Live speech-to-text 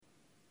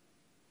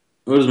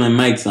What does my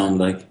mic sound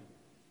like?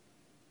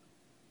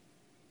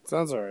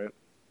 Sounds alright.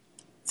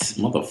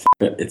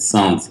 Motherfucker, it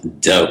sounds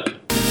dope.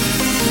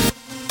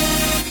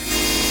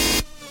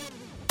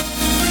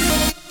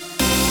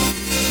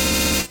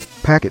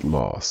 Packet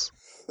loss.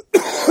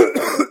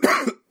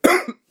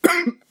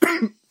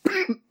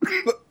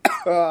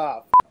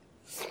 Oh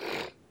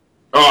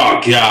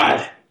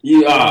God,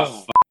 you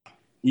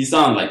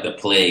sound like the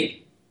plague.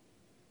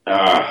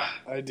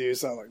 I do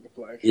sound like the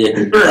plague. Yeah.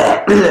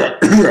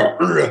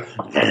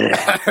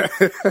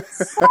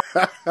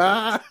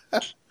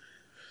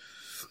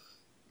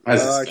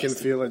 I can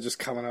feel it just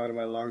coming out of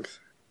my lungs.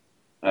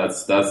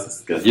 That's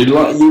disgusting.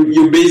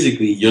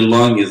 Your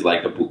lung is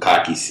like a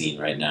bukkake scene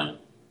right now.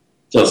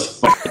 Just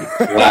fucking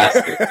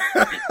plastic.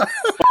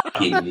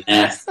 Fucking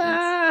nasty.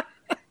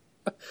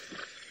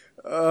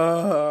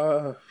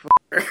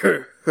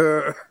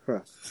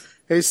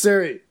 Hey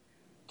Siri.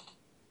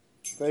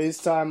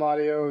 FaceTime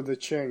audio the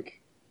chink.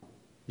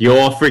 You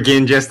all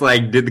freaking just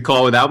like did the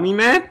call without me,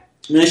 man?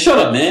 Man, shut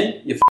up,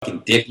 man. You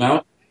fucking dick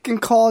mouth. Fucking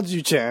called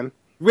you, Chan.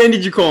 When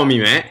did you call me,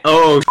 man?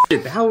 Oh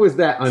shit, how was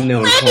that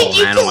unknown call,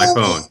 man, on my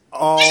phone?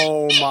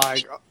 Oh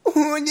my god.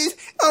 Oh my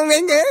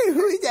god,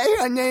 who's that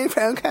unknown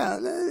phone call?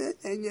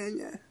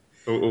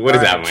 What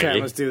is that, Mikey? Chan,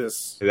 let's do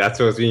this. Is that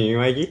supposed to be you,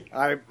 Mikey?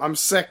 I'm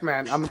sick,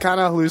 man. I'm kind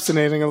of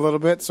hallucinating a little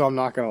bit, so I'm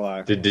not gonna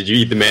lie. Did you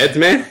eat the meds,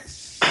 man?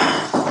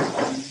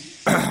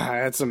 I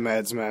had some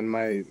meds, man.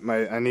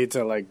 I need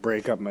to like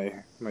break up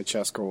my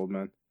chest cold,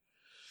 man.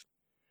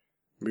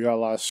 We got a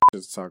lot of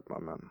shit to talk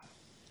about, man.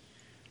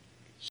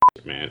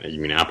 Man,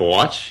 you mean Apple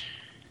Watch?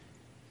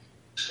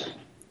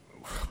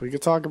 We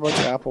could talk about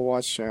your Apple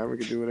Watch, Chan. We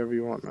could do whatever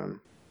you want,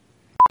 man.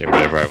 Yeah,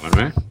 whatever I want,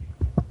 man.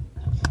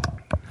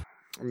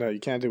 No,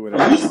 you can't do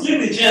whatever. Who's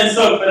giving the chance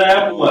up for the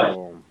Apple Watch?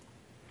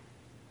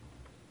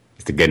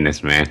 It's the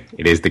goodness, man.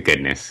 It is the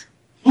goodness.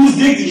 Whose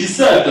dick did you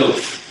suck, though?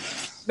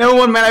 No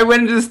one, man. I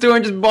went into the store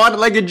and just bought it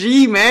like a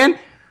G, man.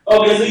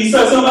 Okay, so you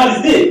suck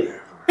somebody's dick.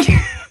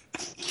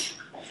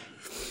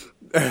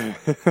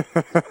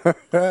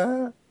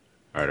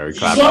 Alright, are we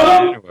clapping it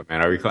in or what,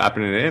 man? Are we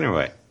clapping it in or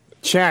what?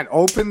 Chan,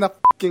 open the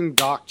fucking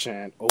dock,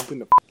 Chan. Open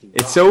the fucking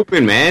dock. It's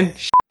open, man.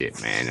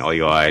 Shit, man. All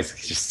you guys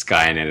just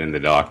Skynet in the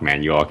dock,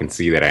 man. You all can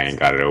see that I ain't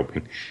got it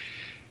open.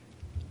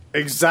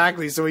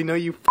 Exactly, so we know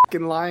you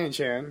fucking lying,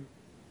 Chan.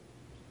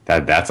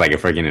 That's like a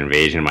freaking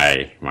invasion of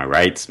my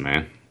rights,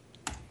 man.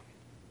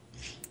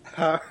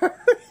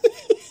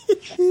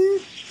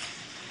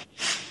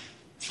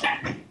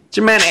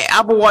 Man,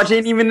 Apple Watch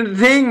ain't even a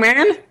thing,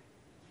 man.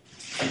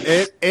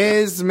 It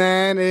is,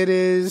 man. It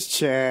is,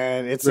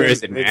 Chan. Where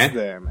is it, man? It's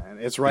there, man.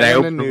 It's right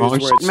in the news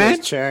where it says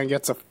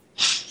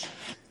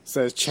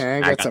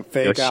Chan gets a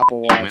fake Apple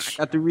Watch.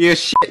 I got the real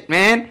shit,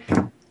 man.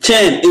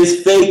 Chan,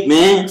 it's fake,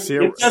 man.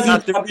 Your cousin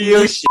got the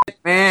real shit,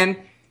 man.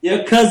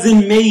 Your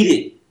cousin made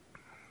it.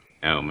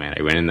 Oh, man.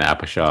 I went in the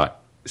Apple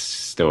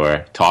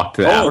store, talked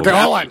to the Apple okay,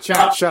 Watch. hold on.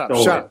 Chan, shut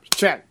up.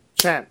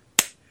 Chan.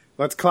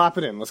 Let's clap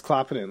it in. Let's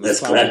clap it in. Let's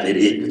clap it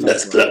in.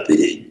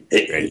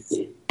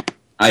 Ready?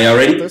 Are y'all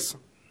ready?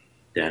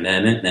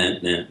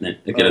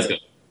 Okay, let's go.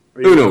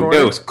 Uno,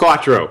 dos,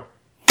 cuatro.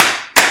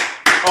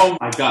 Oh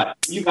my god.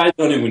 You guys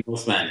don't even know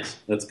Spanish.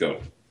 Let's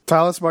go.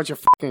 Tell us about your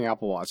fucking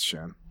Apple Watch,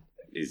 Chan.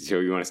 So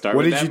you want to start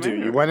what with did that, you do?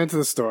 man, You went into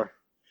the store.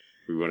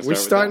 We're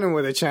starting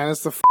with it, Chan.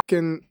 It's the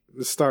fucking...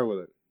 Let's start with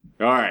it.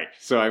 Alright,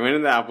 so I went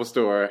in the Apple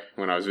store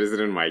when I was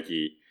visiting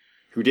Mikey,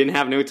 who didn't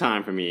have no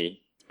time for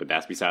me, but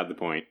that's beside the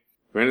point.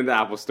 Went in the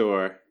Apple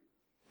store,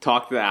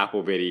 talked to the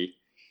Apple biddy.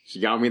 She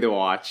got me the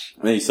watch.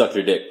 And then you sucked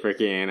her dick.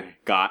 Freaking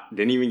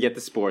didn't even get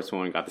the sports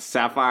one. Got the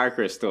Sapphire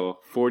Crystal,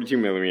 42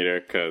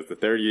 millimeter, because the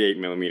 38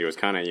 millimeter was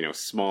kind of,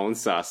 small and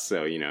sus,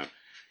 so, ain't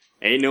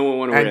no one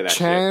want to wear that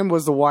Chan shit.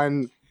 was the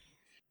one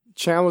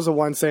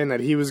saying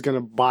that he was going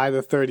to buy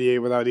the 38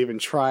 without even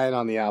trying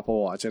on the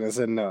Apple Watch. And I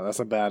said, no,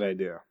 that's a bad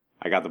idea.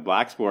 I got the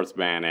black sports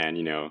band and,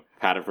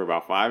 had it for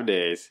about 5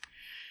 days.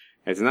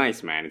 It's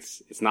nice, man.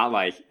 It's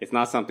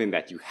not something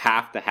that you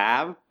have to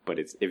have, but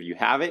if you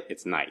have it,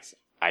 it's nice.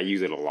 I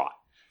use it a lot.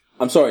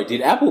 I'm sorry,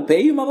 did Apple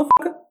pay you,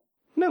 motherfucker?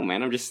 No,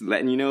 man, I'm just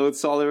letting you know it's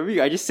solid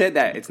review. I just said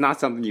that it's not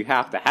something you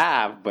have to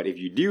have, but if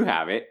you do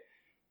have it,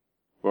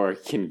 or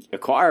can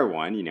acquire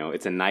one,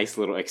 it's a nice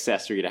little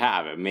accessory to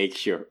have. It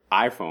makes your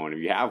iPhone, if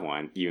you have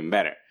one, even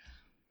better.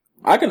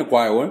 I can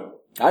acquire one.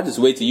 I'll just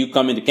wait till you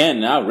come into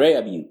Canada and I'll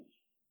grab you.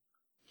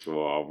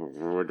 Well,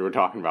 we're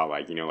talking about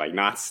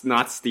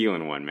not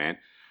stealing one, man.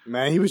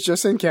 Man, he was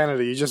just in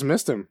Canada. You just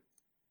missed him.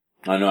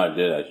 I know I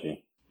did,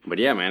 actually. But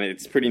yeah, man,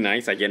 it's pretty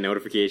nice. I get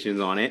notifications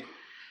on it.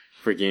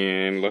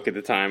 Freaking look at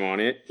the time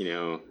on it.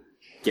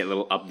 Get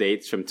little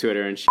updates from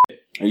Twitter and shit.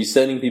 Are you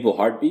sending people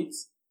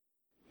heartbeats?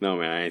 No,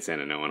 man, I ain't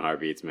sending no one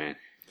heartbeats, man.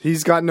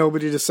 He's got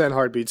nobody to send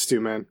heartbeats to,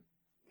 man.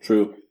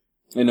 True.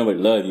 Ain't nobody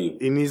love you.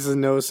 He needs to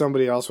know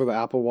somebody else with an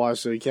Apple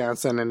Watch, so he can't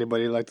send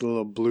anybody the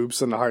little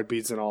bloops and the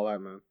heartbeats and all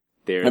that, man.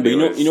 You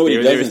know what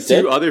he does instead? There was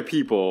 2 other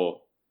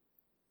people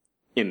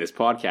in this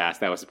podcast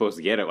that was supposed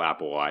to get an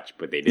Apple Watch,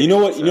 but they didn't. You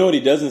know what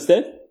he does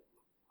instead?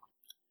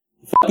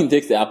 He fucking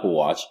takes the Apple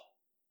Watch,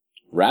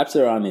 wraps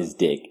her on his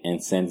dick,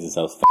 and sends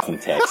himself fucking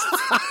text.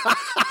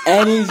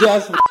 And he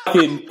just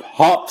fucking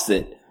pops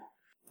it.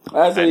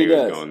 That's what he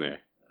does. Going there.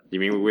 You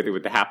mean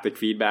with the haptic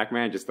feedback,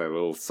 man? Just that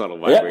little subtle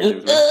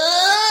vibrations,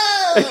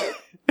 man?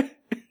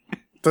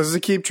 Does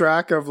it keep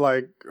track of,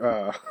 like,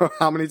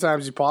 how many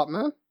times you pop,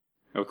 man?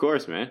 Of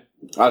course, man.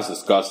 That's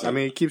disgusting. I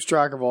mean, it keeps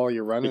track of all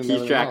your running. It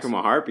keeps track of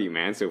my heartbbeat,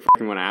 man. So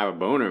fucking when I have a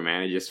boner,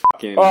 man, it just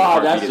fucking.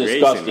 Oh, that's racing,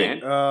 disgusting.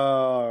 man.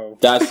 Oh.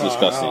 That's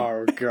disgusting.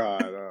 Oh,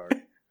 God. Oh.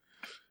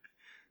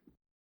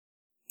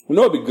 You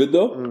know what'd be good,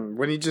 though?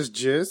 When he just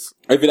jizz.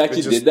 If it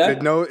actually did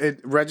that? It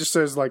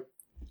registers, like.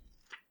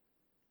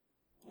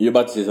 You're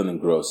about to say something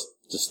gross.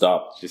 Just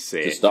stop. Just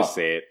say it. Stop. Just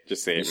say it.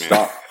 Just say it, Just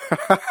man.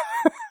 stop.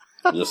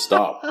 Just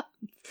stop.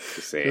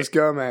 Just say Just it.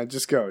 go, man.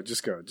 Just go.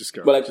 Just go. Just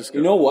go. But like, just go.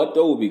 you know what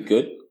though would be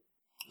good?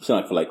 So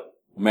like for like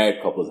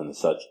married couples and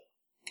such,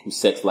 whose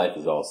sex life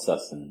is all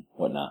sus and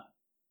whatnot.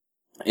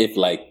 If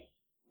like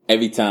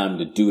every time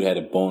the dude had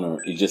a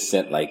boner, it just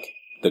sent like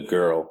the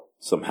girl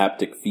some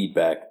haptic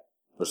feedback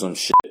or some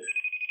shit,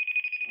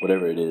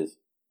 whatever it is.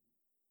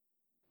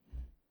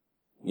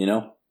 You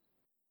know?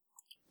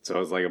 So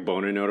it's like a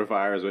boner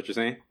notifier, is what you're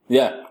saying?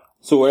 Yeah.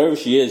 So wherever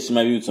she is, she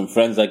might be with some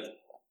friends, like,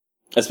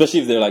 especially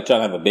if they're like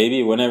trying to have a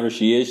baby. Whenever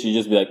she is, she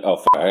just be like, "Oh,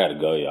 fuck, I gotta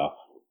go, y'all."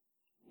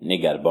 And they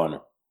got a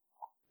boner.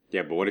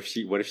 Yeah, but what if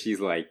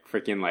she's like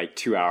freaking like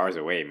 2 hours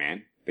away,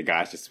 man? The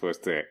guy's just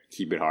supposed to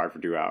keep it hard for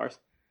 2 hours.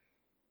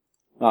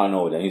 I don't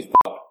know what that he's.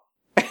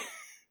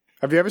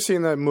 Have you ever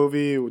seen that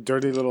movie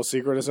Dirty Little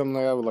Secret or something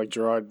like that with like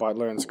Gerard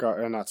Butler and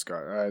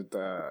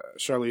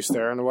Charlize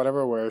Theron or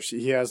whatever, where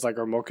he has like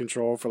a remote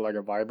control for like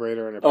a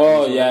vibrator and a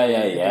Oh, penis, yeah, and yeah,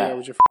 you can do yeah. that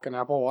with your fucking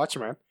Apple Watch,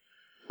 man.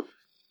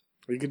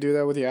 You could do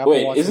that with the Apple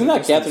Watch. Wait, isn't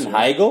that Katherine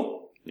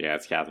Heigl? Yeah,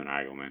 it's Katherine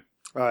Heigl, man.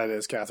 Oh, it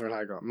is Katherine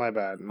Heigl. My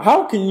bad.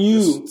 How can you?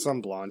 Just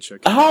some blonde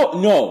chick. How?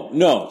 No.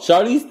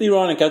 Charlize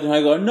Theron and Katherine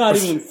Heigl are not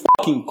even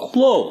fucking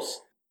close.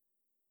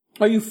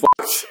 Are you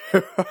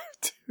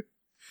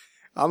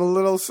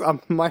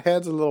My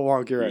head's a little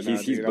wonky right now.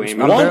 He's dude.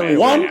 blaming I'm barely on awake.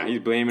 right now.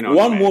 He's blaming on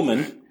one the man.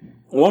 woman?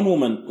 One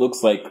woman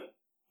looks like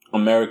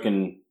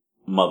American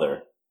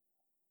Mother.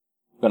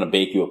 Gonna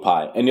bake you a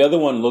pie, and the other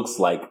one looks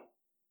like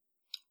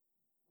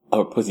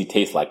her pussy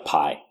tastes like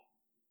pie.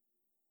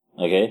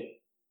 Okay.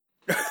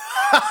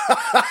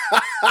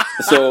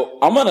 So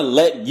I'm gonna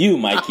let you,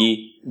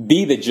 Mikey,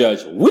 be the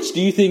judge. Which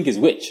do you think is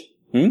which?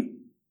 Go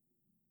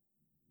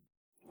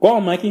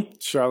on, Mikey.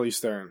 Charlize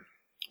Theron.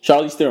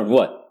 Charlize Theron,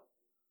 what?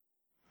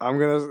 I'm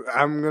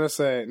gonna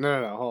say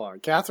no. Hold on.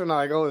 Katherine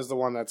Heigl is the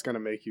one that's gonna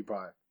make you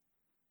pie.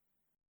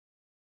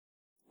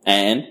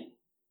 And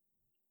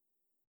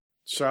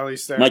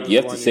Charlize Theron. Mikey,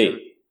 you have to say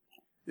it.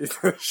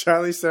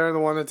 Charlize Theron, the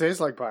one that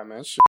tastes like pie,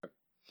 man. Shit.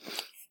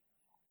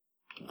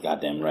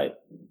 Goddamn right.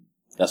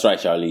 That's right,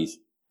 Charlize.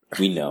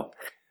 We know.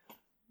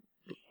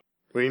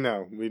 We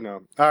know.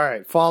 All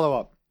right, follow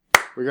up.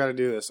 We got to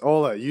do this.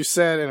 Ola, you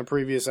said in a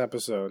previous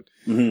episode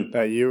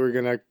that you were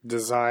gonna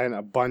design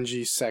a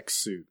bungee sex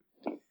suit.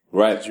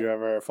 Right. Did you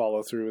ever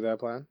follow through with that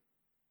plan?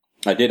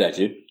 I did,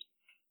 actually.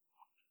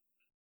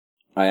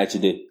 I actually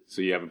did.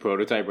 So you have a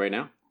prototype right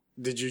now?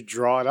 Did you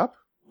draw it up?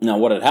 Now,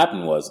 what had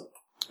happened was,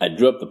 I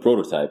drew up the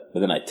prototype, but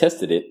then I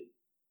tested it.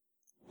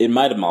 It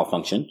might have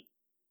malfunctioned.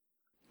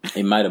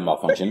 And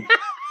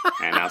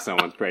now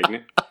someone's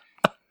pregnant.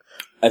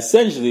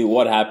 Essentially,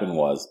 what happened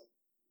was,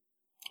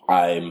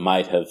 I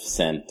might have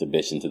sent the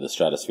bitch into the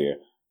stratosphere.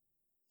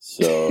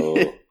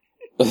 So,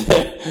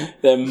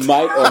 there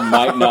might or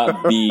might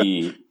not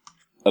be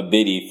a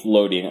biddy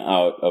floating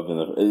out of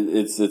the...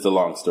 It's a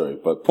long story,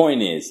 but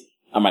point is,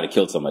 I might have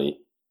killed somebody.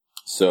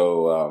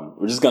 So,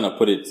 we're just gonna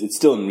put it... It's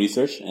still in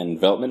research and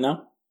development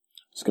now.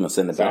 Just gonna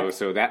send it back.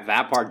 So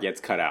that part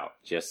gets cut out.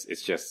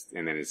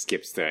 And then it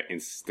skips to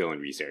it's still in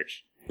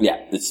research.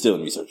 Yeah, it's still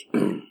in research.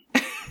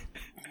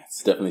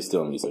 It's definitely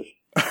still in research.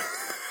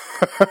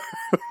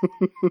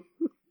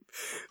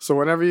 So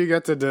whenever you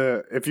get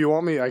to if you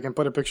want me, I can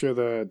put a picture of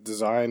the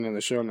design in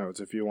the show notes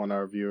if you want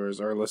our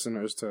viewers or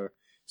listeners to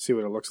see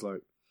what it looks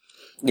like.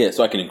 Yeah,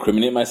 so I can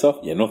incriminate myself?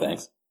 Yeah, no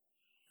thanks.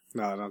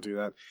 No, don't do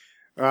that.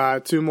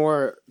 Two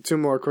more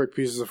quick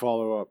pieces of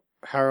follow up.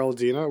 Harold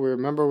Dina, we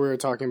were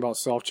talking about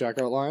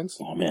self-checkout lines.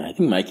 Oh man, I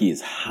think Mikey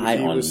is high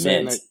on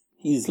meds.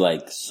 He's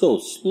like so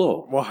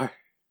slow. Why?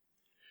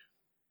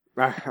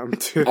 I'm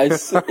too... I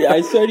swear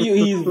to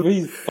you,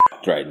 he's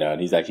fucked right now, and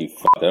he's actually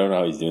fucked. I don't know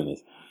how he's doing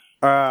this.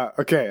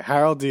 Okay,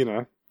 Harold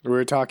Dina, we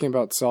were talking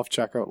about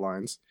self-checkout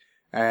lines,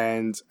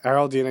 and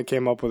Harold Dina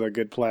came up with a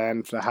good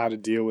plan for how to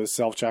deal with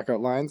self-checkout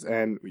lines,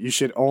 and you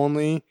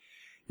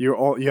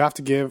have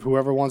to give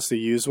whoever wants to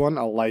use one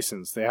a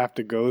license. They have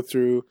to go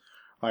through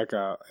like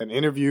an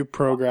interview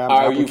program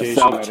application.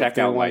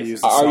 Self-checkout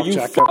license?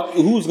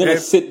 Who's going to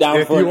sit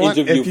down for an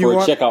interview for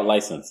a checkout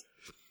license?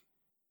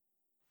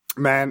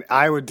 Man,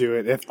 I would do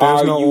it if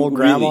there's no old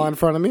grandma in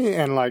front of me,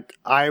 and like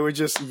I would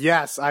do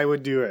it.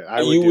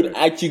 You would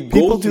actually go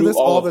People do this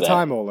all the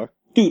time, Ola.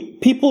 Dude,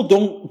 people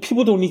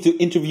don't need to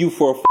interview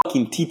for a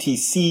fucking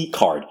TTC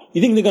card.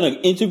 You think they're gonna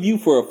interview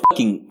for a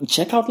fucking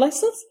checkout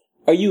license?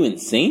 Are you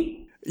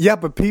insane? Yeah,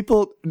 but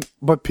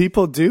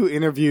people do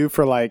interview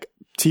for like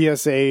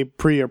TSA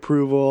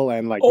pre-approval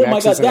and like Oh my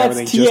Nexus god, and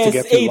that's everything just to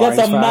get through TSA. That's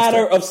a lines matter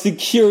faster. of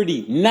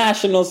security,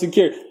 national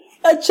security.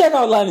 A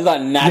checkout line is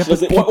not national.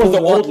 but What was the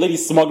people want- old lady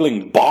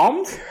smuggling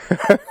bombs?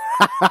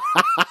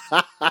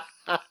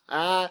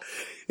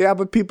 Yeah,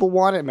 but people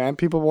want it, man.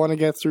 People want to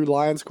get through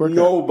lines quicker.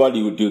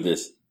 Nobody would do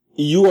this.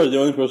 You are the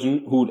only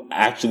person who would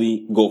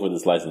actually go for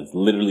this license.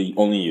 Literally,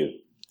 only you.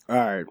 All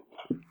right.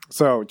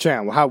 So,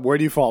 Chan, where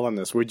do you fall on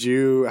this? Would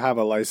you have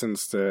a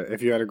license to,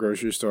 if you had a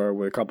grocery store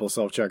with a couple of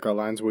self-checkout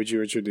lines, would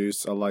you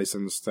introduce a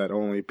license that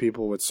only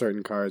people with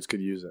certain cards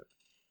could use it?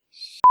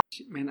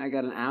 Man, I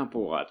got an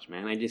Apple Watch,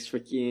 man. I just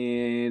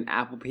freaking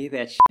Apple Pay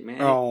that shit, man.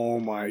 Oh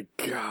my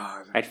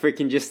god. I'd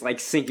freaking just like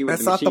sync it with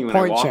That's the not machine. the When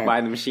point, I walk Chan.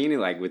 by the machine, it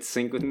like would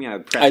sync with me.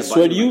 I'd press I the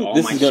swear to button, you, like, all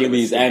this my is going to shit be would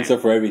his scan. answer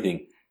for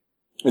everything.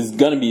 It's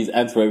going to be his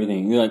answer for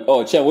everything. You're like,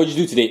 oh, Chad, what'd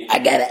you do today? I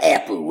got an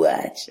Apple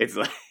Watch. It's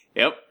like,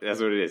 yep, that's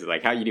what it is.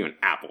 Like, how you doing,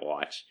 Apple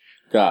Watch?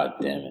 God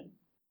damn it.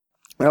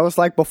 That was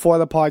like before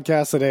the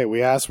podcast today.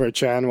 We asked where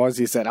Chan was.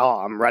 He said, "Oh,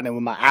 I'm running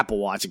with my Apple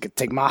Watch. It could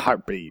take my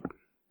heartbeat."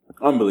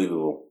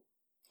 Unbelievable.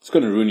 It's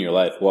going to ruin your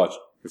life. Watch.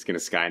 It's gonna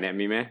Skynet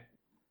me, man.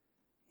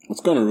 It's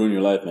going to ruin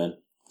your life, man.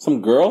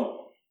 Some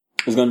girl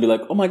is going to be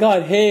like, oh my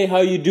god, hey, how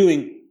you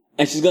doing?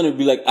 And she's going to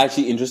be like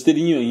actually interested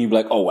in you. And you'll be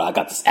like, oh, well, I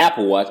got this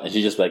Apple Watch. And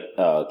she's just like,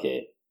 oh,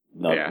 okay.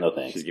 No, Yeah. no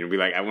thanks. She's gonna be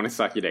like, I want to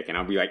suck your dick, and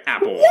I'll be like,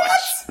 Apple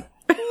Watch.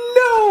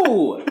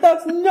 No!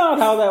 That's not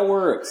how that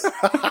works.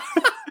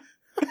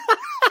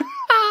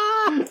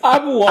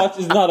 Apple Watch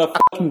is not a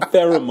fucking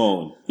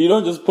pheromone. You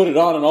don't just put it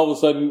on and all of a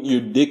sudden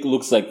your dick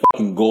looks like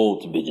fucking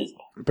gold to bitches.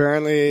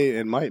 Apparently,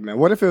 it might, man.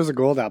 What if it was a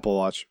gold Apple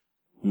Watch?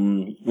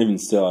 Even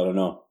still, I don't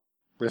know.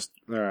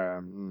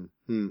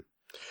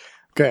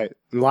 Okay,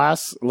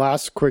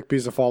 last quick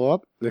piece of follow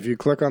up. If you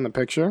click on the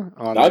picture,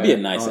 That'd be a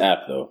nice app,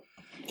 though.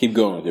 Keep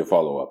going with your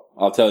follow up.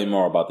 I'll tell you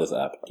more about this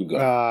app. Keep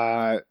going.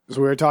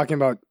 So we were talking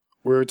about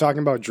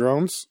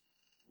drones.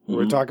 We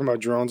were Mhm. talking about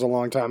drones a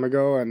long time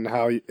ago, and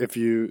how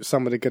if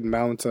somebody could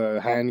mount a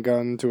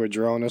handgun to a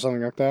drone or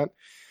something like that.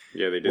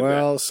 Yeah, they did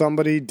Well,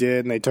 somebody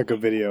did, and they took a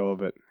video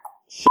of it.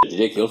 Shit, did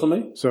they kill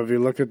somebody? So if you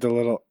look at the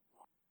little,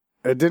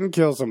 it didn't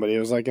kill somebody. It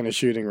was like in a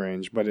shooting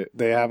range, but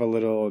they have a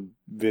little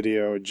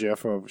video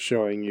GIF of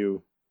showing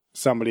you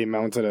somebody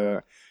mounted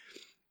a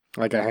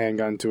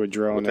handgun to a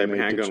drone What type and of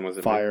they handgun could was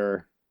it,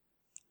 fire.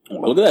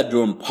 Look at that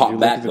drone If pop you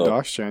look back, at the though.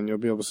 docs, Chan, you'll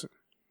be able to see. that.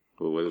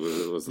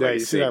 Was Yeah, like you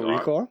see that SIG,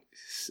 recoil?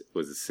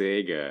 Was it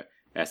SIG,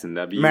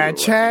 S&W? Man, or what?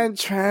 Chan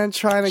trying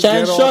to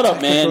Chan, get all shut up,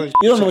 technical man. and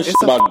You don't know shit. shit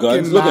It's a about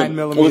guns. fucking Look at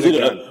 9mm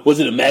gun. was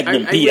it a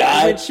Magnum I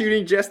PI? went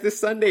shooting just this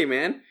Sunday,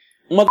 man.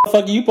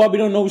 Motherfucker, you probably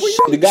don't know shit.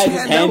 The guy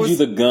just hands you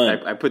the gun.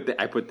 I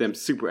put them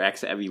Super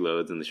X heavy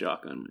loads in the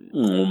shotgun, man.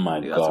 Oh my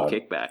They got some god.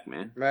 kickback,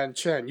 man. Man,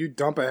 Chan, you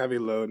dump a heavy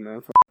load,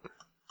 man.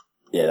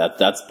 Yeah,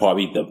 that's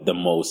probably the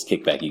most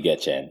kickback you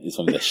get, Chan. It's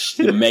from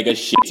the mega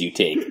shit you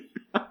take.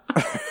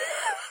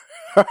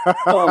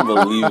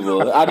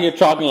 Unbelievable. Out here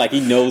talking like he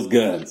knows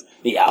guns.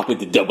 Yeah, I'll put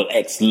the double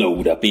X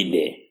load up in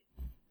there.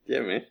 Yeah,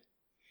 man.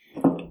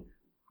 Actually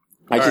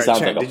Alright, sounds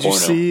Chan, like a did porno. you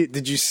see it?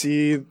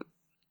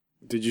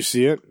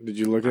 Did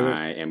you look at it?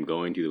 I am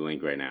going to the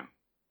link right now.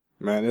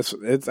 Man,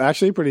 it's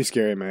actually pretty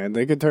scary, man.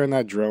 They could turn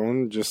that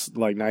drone just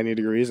like 90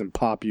 degrees and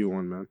pop you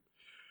one, man.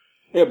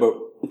 Yeah, but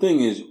the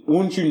thing is,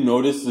 wouldn't you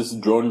notice this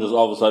drone just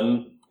all of a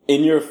sudden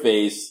in your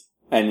face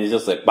and it's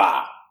just like,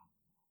 bah?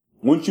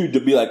 Wouldn't you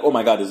be like, oh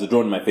my god, there's a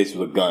drone in my face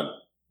with a gun?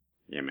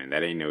 Yeah, man.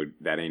 That ain't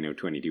no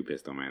 22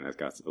 pistol, man. That's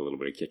got a little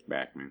bit of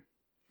kickback, man.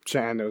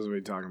 Chan knows what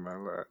he's talking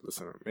about.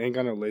 Listen, ain't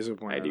got no laser I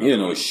pointer. do You don't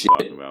know what shit. you're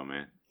talking about,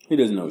 man. He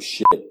doesn't know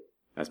shit.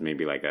 That's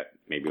maybe like a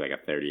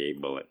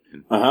 38 bullet.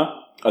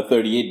 A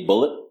 38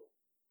 bullet?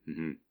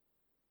 Mm-hmm.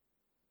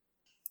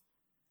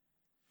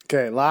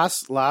 Okay,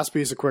 last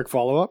piece of quick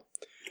follow up.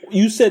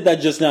 You said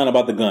that just now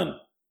about the gun.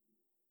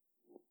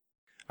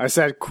 I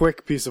said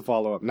quick piece of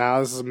follow up. Now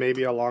this is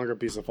maybe a longer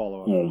piece of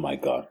follow up. Oh my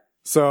god.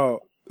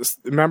 So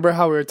remember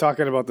how we were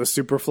talking about the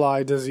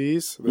superfly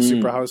disease, the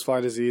super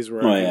housefly disease,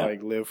 where Oh, it yeah. can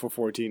like live for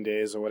 14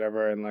 days or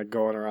whatever, and like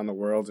going around the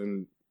world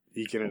and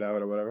eking it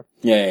out or whatever.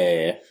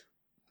 Yeah.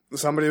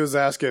 Somebody was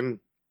asking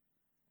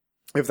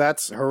if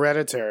that's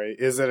hereditary.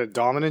 Is it a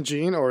dominant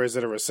gene or is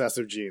it a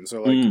recessive gene?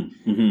 So like,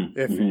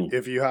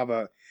 if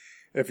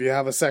you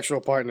have a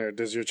sexual partner,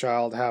 does your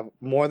child have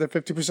more than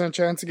 50%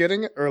 chance of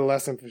getting it or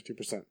less than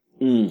 50%?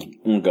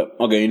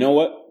 Okay, you know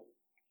what?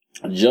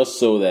 Just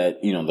so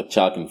that, the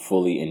child can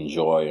fully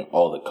enjoy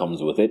all that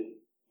comes with it,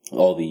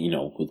 all the,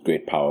 with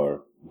great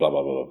power, blah,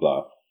 blah, blah,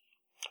 blah,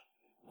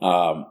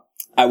 blah.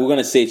 We're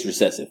gonna say it's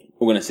recessive.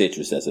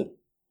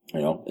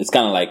 It's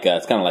kind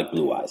of like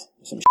blue eyes,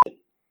 or some shit.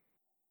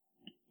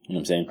 You know what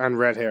I'm saying? And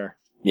red hair.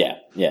 Yeah.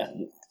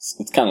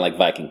 It's kind of like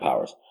Viking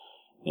powers.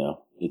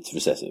 It's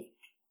recessive.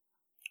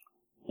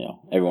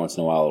 Every once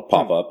in a while it'll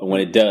pop up, and when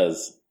it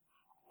does,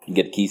 you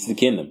get the keys to the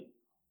kingdom.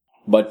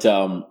 But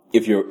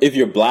if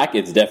you're black,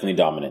 it's definitely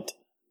dominant.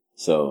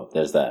 So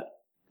there's that.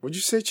 What'd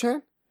you say,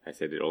 Chan? I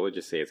said, did Ola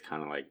just say it's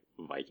kind of like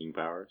Viking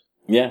powers?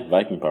 Yeah,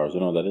 Viking powers.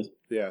 You know what that is?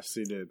 Yes,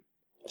 he did.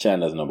 Chan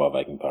doesn't know about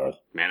Viking powers.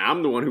 Man,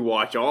 I'm the one who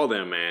watched all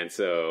them, man.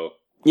 So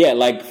Yeah,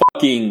 like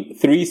fucking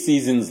 3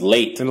 seasons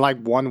late. In like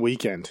one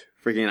weekend.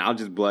 freaking, I'll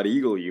just Blood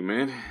Eagle you,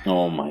 man.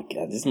 Oh my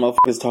god, this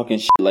motherfucker's talking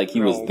shit like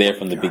he was Oh there my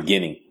from the God.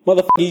 beginning.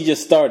 Motherfucker, he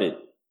just started.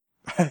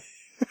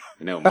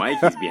 No,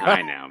 Mikey's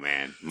behind now,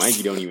 man.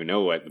 Mikey don't even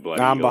know what the Blood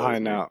I'm Eagle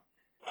behind is, man. now.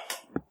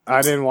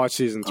 I didn't watch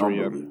season 3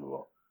 yet.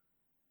 Unbelievable.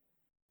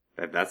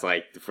 That's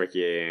like the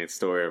freaking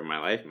story of my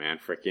life, man.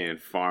 Freaking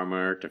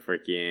farmer to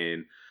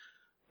freaking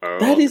Earl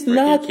That is to freaking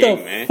not king,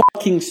 the man.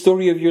 fucking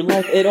story of your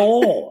life at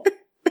all.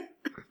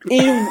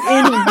 In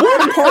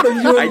what part of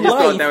your I just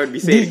life thought that would be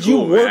saying did you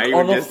cool, work man.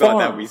 on I a just thought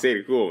that farm? would be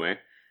saying cool, man.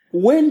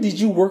 When did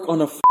you work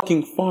on a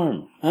fucking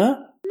farm? Huh?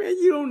 Man,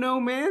 you don't know,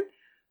 man.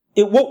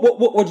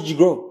 What did you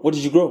grow? What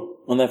did you grow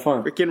on that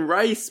farm? Freaking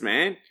rice,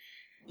 man.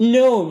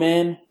 No,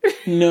 man.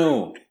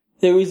 No.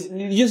 There was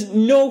just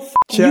no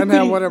Chan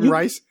had one of them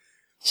rice.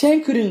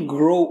 Chan couldn't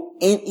grow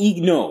any.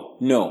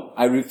 No.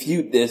 I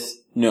refute this.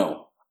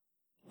 No.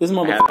 This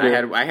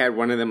motherfucker. I had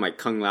one of them like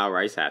Kung Lao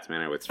rice hats,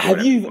 man. I would throw Have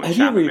it you and ever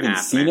chop them in even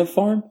half, seen man. a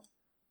farm?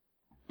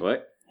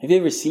 What? Have you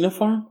ever seen a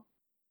farm?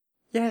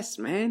 Yes,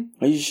 man.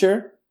 Are you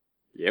sure?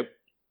 Yep.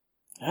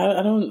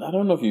 I don't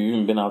know if you've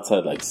even been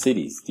outside like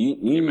cities. Do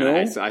you know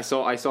Man, I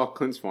saw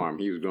Clint's farm.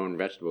 He was growing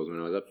vegetables when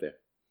I was up there.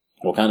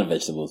 what kind of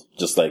vegetables?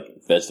 Just like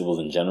vegetables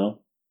in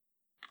general.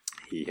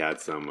 He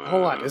had some.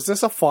 Hold on, is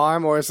this a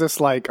farm or is this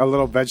like a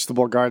little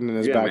vegetable garden in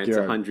his yeah, man, it's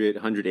a backyard?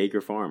 100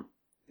 acre farm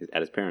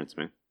at his parents,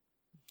 man.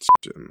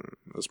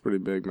 That's pretty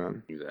big,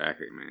 man.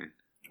 Exactly, man.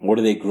 What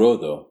do they grow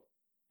though?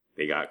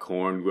 They got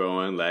corn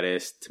growing,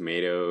 lettuce,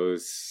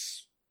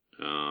 tomatoes,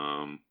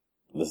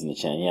 Listen to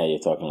Chan. Yeah, you're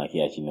talking like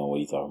he actually know what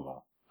he's talking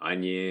about.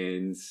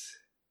 onions.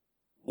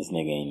 This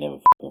nigga ain't never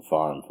fucking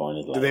farmed for in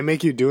his life. Did they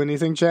make you do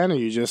anything, Chan, or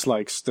you just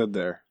like stood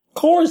there? Of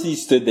course he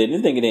stood there.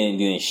 This nigga didn't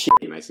do any shit.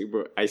 And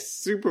I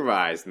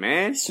supervised,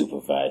 man.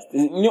 Supervised.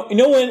 You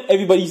know when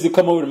everybody used to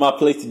come over to my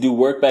place to do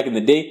work back in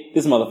the day?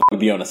 This motherfucker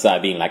be on the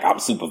side being like, I'm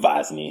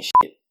supervising and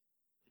shit.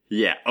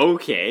 Yeah,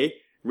 okay.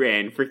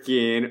 And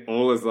freaking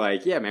Ola's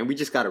like, yeah, man, we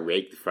just gotta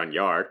rake the front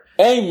yard.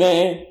 Hey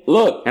man,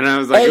 look. And I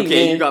was like, Hey,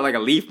 okay, man. you got like a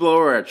leaf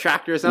blower or a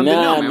tractor or something?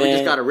 Nah, no, man, we man.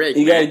 just gotta rake.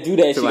 You man. gotta do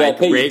that. To You like gotta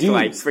pay your rake dues.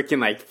 like freaking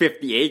like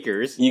 50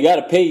 acres. You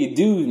gotta pay your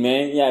dues,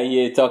 man. Yeah,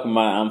 you're talking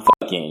about I'm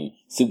fucking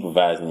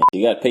supervising it.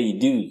 You gotta pay your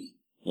dues,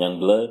 young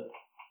blood.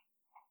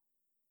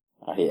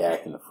 Out here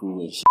acting a fool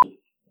and shit.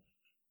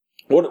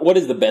 What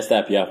is the best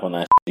app you have on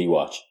that shit you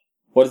watch?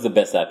 What is the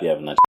best app you have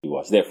on that shit you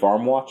watch? Is there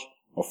Farm Watch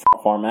or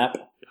Farm app?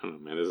 I don't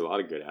know, man. There's a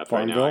lot of good apps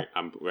Farmville?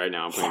 right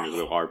now. I'm playing this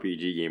little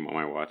RPG game on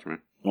my watch, man.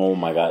 Oh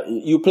my god,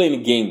 you're playing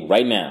a game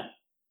right now.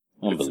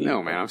 Unbelievable.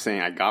 No, man. I'm saying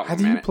I got How one,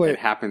 do you man. play It it?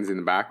 happens in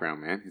the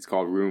background, man. It's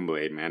called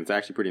Runeblade, man. It's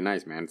actually pretty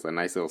nice, man. It's a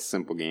nice little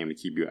simple game to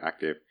keep you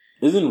active.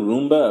 Isn't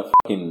Roomba a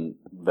fucking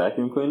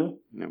vacuum cleaner?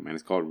 No, man.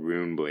 It's called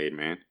Runeblade,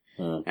 man.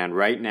 Huh. And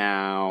right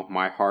now,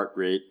 my heart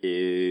rate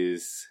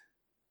is...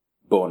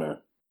 Boner.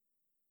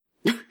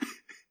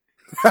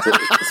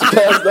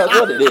 That's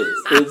what it is.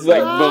 It's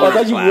like, that's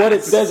actually what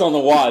it says on the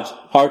watch.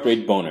 Heart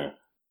rate boner.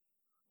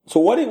 So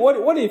what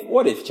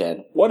if,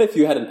 Chad? What if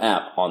you had an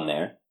app on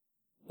there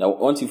that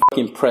once you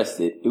fucking pressed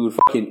it, it would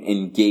fucking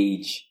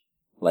engage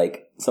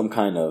like some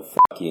kind of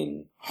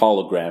fucking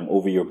hologram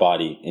over your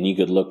body, and you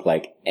could look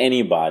like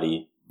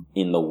anybody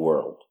in the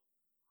world.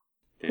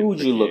 Who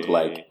would you look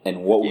like,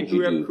 and what would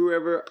you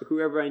do?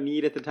 Whoever I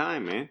need at the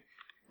time, man.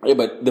 Yeah,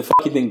 but the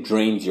fucking thing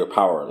drains your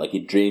power. Like,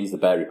 it drains the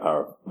battery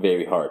power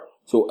very hard.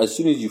 So as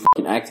soon as you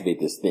fucking activate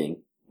this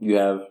thing, you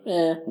have,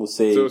 we'll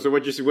say... So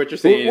what you're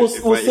saying We'll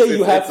is... say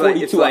you have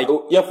 42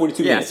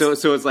 42 minutes.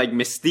 so it's like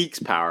Mystique's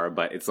power,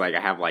 but it's like I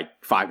have like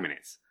 5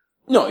 minutes.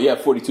 No, you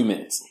have 42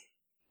 minutes.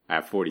 I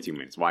have 42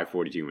 minutes. Why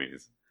 42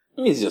 minutes?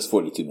 I mean, it's just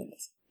 42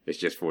 minutes. It's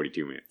just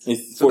 42 minutes.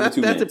 It's So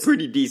 42 that's minutes. a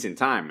pretty decent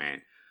time,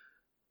 man.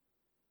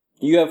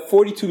 You have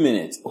 42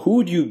 minutes. Who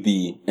would you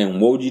be, and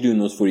what would you do in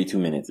those 42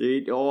 minutes?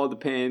 It all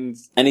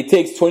depends. And it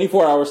takes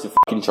 24 hours to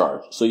fucking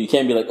charge. So you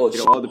can't be like, oh, It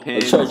shit, all I'll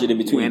depends charge it in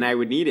between. when I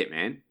would need it,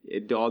 man.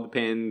 It all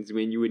depends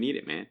when you would need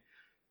it, man.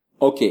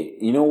 Okay,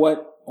 you know what?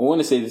 I want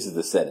to say this is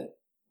the setting.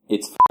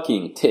 It's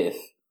fucking TIFF,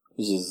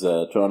 which is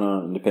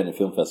Toronto Independent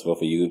Film Festival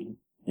for you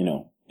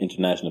know,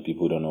 international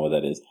people who don't know what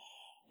that is.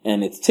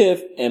 And it's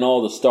TIFF, and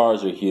all the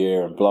stars are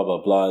here, and blah,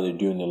 blah, blah. They're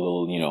doing their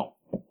little, you know,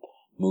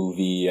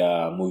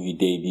 movie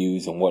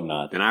debuts and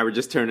whatnot. Then I would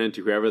just turn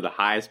into whoever the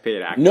highest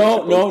paid actor.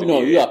 No.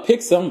 is. You gotta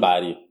pick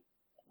somebody,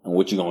 and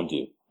what you gonna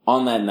do.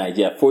 On that night,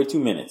 you have 42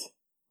 minutes.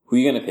 Who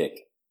you gonna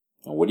pick?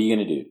 And what are you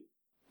gonna do?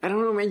 I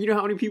don't know, man. You know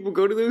how many people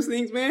go to those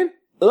things, man?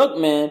 Look,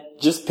 man,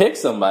 just pick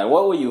somebody.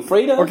 What were you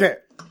afraid of? Okay,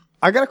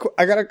 I got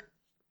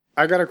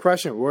a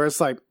question. Where it's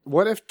like,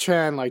 what if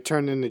Chan like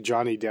turned into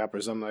Johnny Depp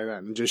or something like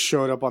that, and just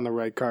showed up on the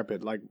red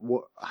carpet? Like,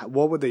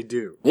 what would they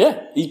do?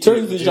 Yeah, he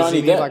turns to Does Johnny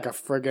he need, Depp. like a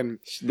friggin'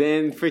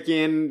 Then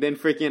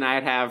freaking,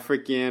 I'd have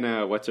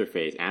freaking, what's her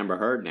face? Amber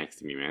Heard next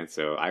to me, man.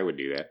 So I would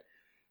do that.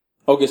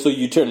 Okay, so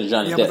you turn to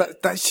Johnny yeah, Depp.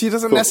 but that she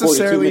doesn't For 42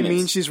 necessarily minutes.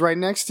 mean she's right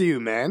next to you,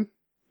 man.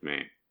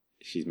 Man,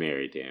 she's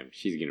married to him.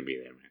 She's gonna be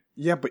there, man.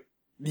 Yeah, but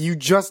you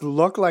just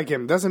look like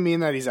him doesn't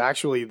mean that he's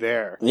actually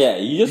there. Yeah,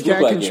 you just You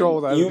look can't like control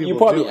him. that You people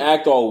probably do.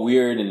 act all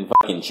weird and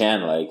fucking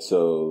Chan-like,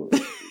 so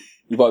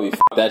you probably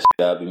fuck that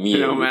shit up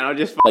immediately. No, man, I'll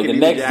just Like fucking the do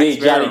next Jack day,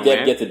 Sparrow, Johnny Depp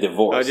man. gets a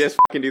divorce. I'll just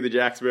fucking do the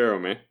Jack Sparrow,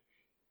 man.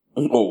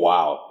 Oh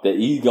wow, that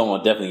he's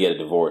gonna definitely get a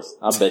divorce.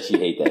 I bet she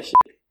hate that shit.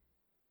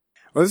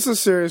 Well, this is a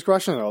serious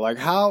question though. Like,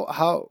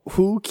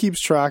 who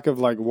keeps track of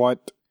like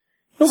what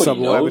Nobody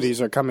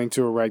celebrities are coming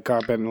to a red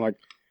carpet and like?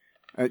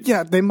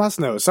 Yeah, they must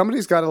know.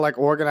 Somebody's got to like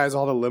organize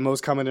all the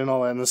limos coming in,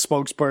 all that, and the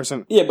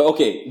spokesperson. Yeah, but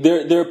okay,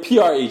 their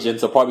PR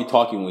agents are probably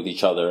talking with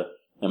each other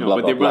and No, blah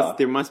but blah blah.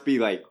 there must be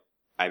like,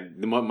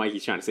 what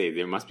Mikey's trying to say is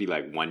there must be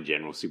like one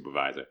general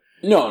supervisor.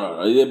 No.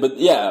 But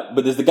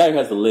there's the guy who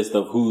has the list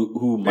of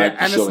who might be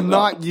And it's showing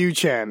not up. you,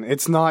 Chan.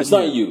 It's not It's you.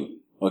 not you.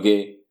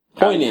 Okay.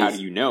 How Point do is,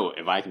 you know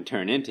if I can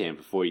turn into him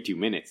for 42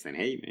 minutes? Then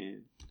hey,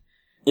 man.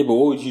 yeah, but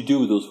what would you do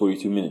with those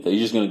 42 minutes? Are you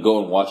just gonna go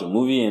and watch a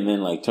movie and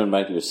then like turn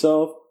back to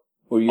yourself?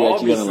 Or are you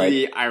actually gonna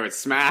Obviously, like? I would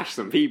smash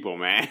some people,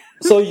 man.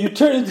 So you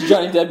turn into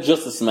Johnny Depp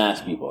just to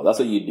smash people. That's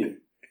what you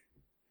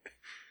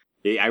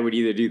do. I would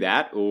either do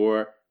that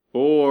or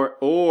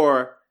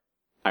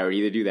I would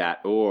either do that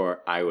or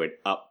I would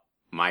up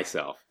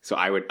myself. So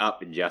I would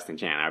up Justin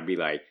Chan. I'd be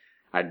like,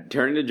 I'd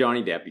turn to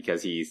Johnny Depp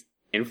because he's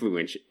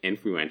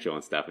influential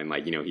and stuff. And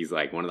like, you know, he's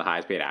like one of the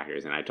highest paid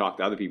actors. And I talk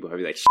to other people. I'd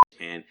be like, shit,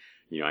 man,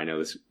 you know, I know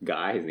this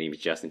guy. His name is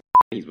Justin.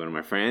 He's one of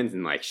my friends.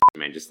 And like, shit,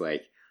 man, just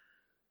like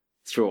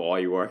throw all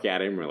your work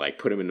at him or like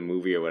put him in the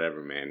movie or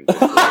whatever, man.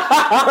 Just,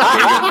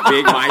 like,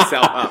 big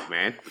myself up,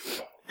 man.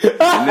 And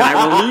then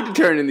I will need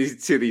to turn in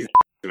to these,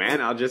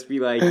 man. I'll just be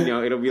like, you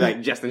know, it'll be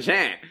like Justin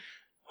Chan.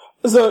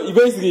 So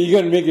you're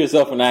gonna make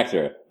yourself an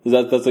actor.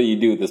 That's what you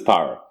do with this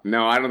power.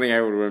 No, I don't think I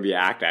would want to be an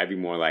actor. I'd be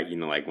more like, you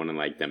know, like one of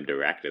like them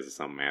directors or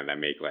something, man, that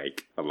make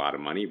like a lot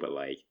of money, but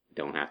like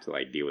don't have to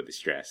like deal with the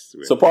stress.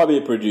 So probably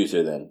a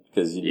producer then,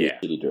 because you'd be Yeah.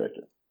 a shitty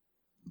director.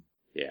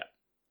 Yeah.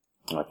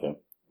 Okay.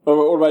 What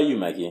about you,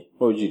 Mikey?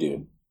 What would you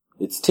do?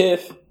 It's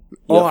Tiff.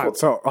 Hold on.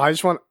 So I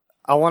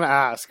want to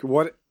ask,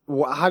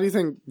 how do you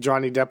think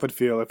Johnny Depp would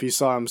feel if he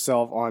saw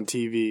himself on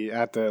TV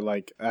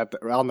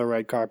on the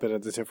red carpet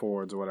at the TIFF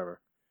Awards or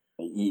whatever?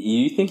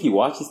 You think he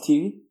watches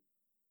TV?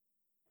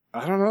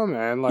 I don't know,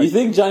 man. Like, You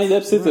think Johnny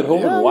Depp sits at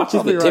home Yeah, and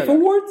watches the you're TIFF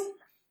probably right. Awards?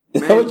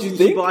 Is that Man, what you he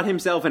think? bought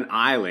himself an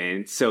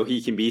island so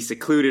he can be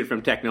secluded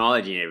from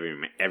technology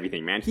and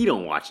everything, man. He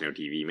don't watch no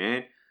TV,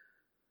 man.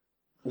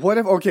 what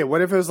if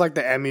it was like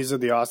the Emmys or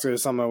the Oscars or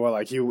something where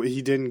like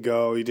he didn't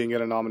go, he didn't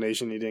get a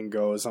nomination, he didn't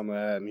go or something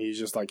like that, and he's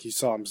just like he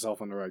saw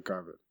himself on the red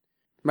carpet.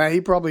 Man,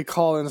 he'd probably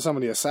call in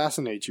somebody to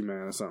assassinate you,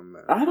 man, or something.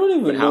 Man. I don't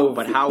even know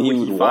if How he would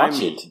would he watch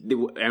find it.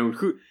 me? And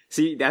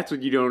see, that's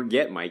what you don't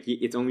get, Mike.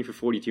 It's only for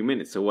 42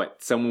 minutes. So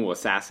what? Someone will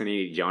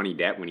assassinate Johnny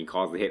Depp when he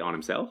calls the hit on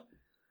himself?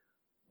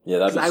 Yeah,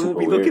 that'd be I won't super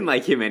be weird. looking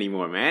like him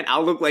anymore, man.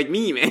 I'll look like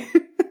me, man.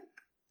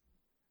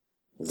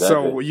 Exactly.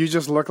 So you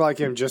just look like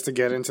him just to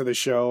get into the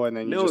show, and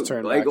then you No, just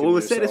turn like back Ola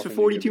into said, it's yourself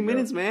for and you get 42 to go.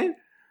 minutes, man.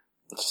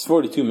 It's just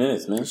 42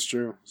 minutes, man. That's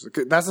true.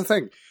 That's the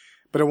thing.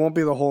 But it won't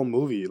be the whole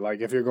movie.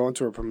 Like if you're going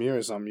to a premiere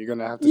or something, you're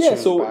gonna have to. Yeah,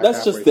 change so back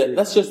that's just halfway the through,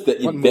 that's man. just the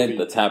What event movie?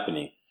 that's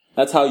happening.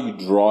 That's how you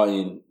draw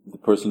in the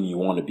person you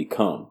want to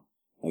become.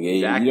 Okay,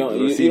 Exactly. you don't,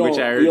 you, See, you which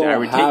don't, I you don't I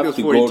would take have those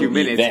to go 42 to the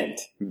minutes,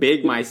 event.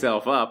 big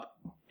myself up,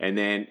 and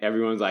then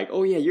everyone's like,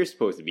 "Oh yeah, you're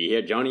supposed to be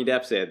here." Johnny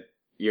Depp said,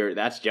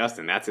 That's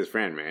Justin. That's his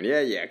friend, man.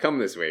 Yeah, come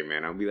this way,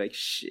 man." I'll be like,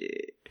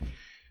 "Shit."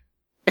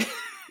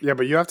 Yeah,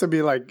 but you have to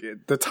be like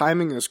the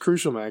timing is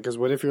crucial, man. Because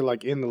what if you're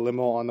like in the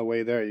limo on the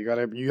way there?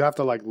 You have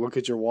to like look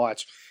at your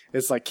watch.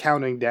 It's like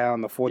counting down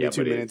the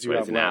 42 minutes you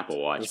have it's an left.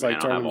 Apple Watch, It's man.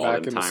 like I'll have turning all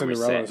back them into timers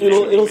Cinderella. set.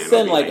 It'll Man,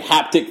 send I'll be like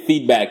haptic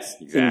feedbacks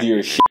into Exactly.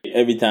 your shit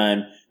every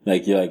time.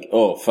 Like you're like,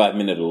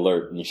 5-minute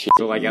alert and shit.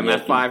 So like on You that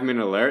have to-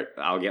 5-minute alert,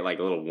 I'll get like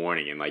a little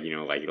warning and like, you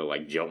know, like it'll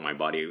like jolt my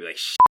body. It'll be like,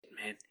 "Shit,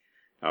 man."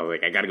 I was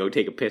like, I gotta go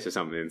take a piss or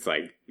something. And it's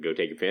like, go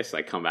take a piss,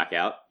 like come back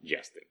out,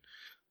 Justin.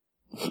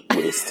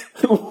 waste.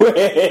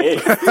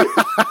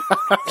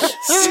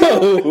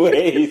 So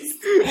waste.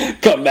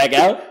 Come back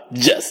out,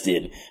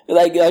 Justin.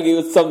 Like it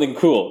was something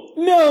cool.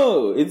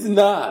 No, it's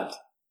not.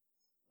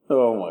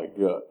 Oh my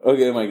god.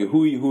 Okay, Mike,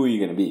 who are you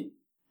gonna be?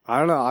 I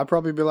don't know. I'd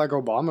probably be like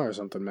Obama or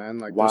something, man.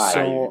 Like Why?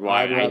 they're so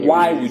Why? I'd rather-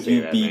 Why you would say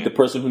you that, be man. the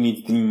person who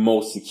needs the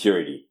most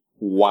security?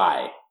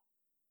 Why?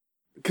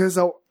 Because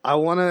I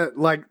want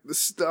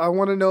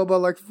to know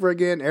about like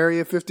friggin'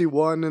 Area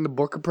 51 and the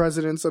Book of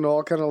Presidents and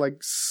all kind of like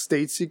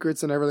state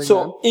secrets and everything.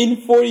 man. So in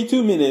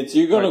 42 minutes,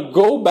 you're gonna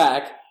go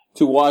back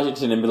to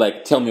Washington and be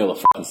like, tell me all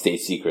the fucking state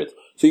secrets.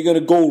 So you're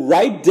gonna go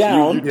right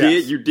down.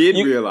 You did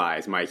You-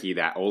 realize, Mikey,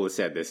 that Ola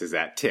said this is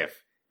at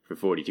TIFF for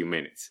 42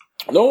 minutes.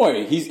 Don't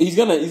worry, he's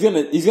gonna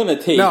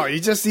take. No,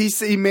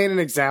 he made an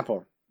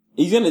example.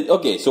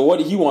 Okay, so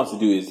what he wants to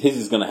do is his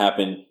is gonna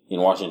happen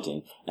in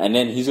Washington. And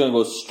then he's gonna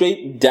go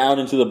straight down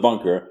into the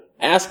bunker,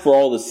 ask for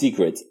all the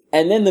secrets,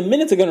 and then the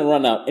minutes are gonna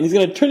run out, and he's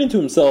gonna turn into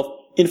himself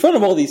in front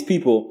of all these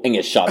people and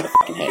get shot in the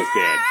fucking head.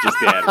 Just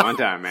dead one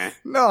time, man.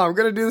 No, I'm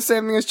gonna do the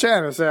same thing as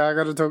Chan. I say I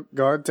gotta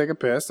go ahead and take a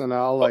piss, and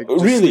I'll like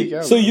just Really? sneak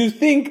out. So you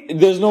think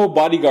there's no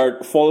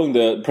bodyguard following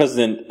the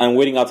president and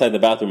waiting outside the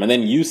bathroom, and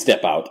then you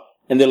step out,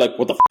 and they're like,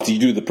 "What the fuck do you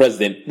do to the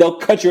president?" They'll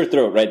cut your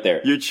throat right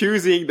there. You're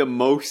choosing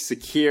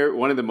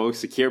one of the most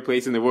secure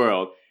places in the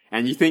world,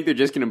 and you think they're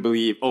just gonna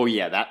believe, oh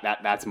yeah,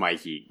 that's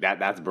Mikey.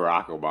 That's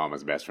Barack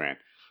Obama's best friend.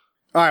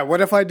 All right,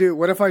 what if I do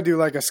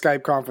like a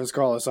Skype conference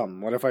call or something?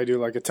 What if I do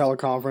like a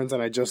teleconference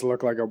and I just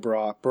look like a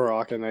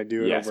Barack and I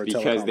do it Yes, over a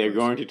because they're teleconference?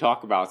 going to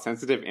talk about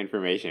sensitive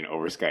information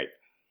over Skype.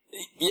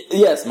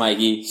 Yes,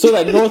 Mikey. So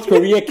that North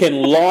Korea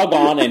can log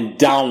on and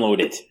download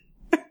it.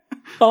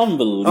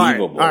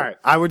 Unbelievable. All right.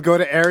 I would go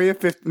to Area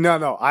 50.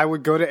 No. I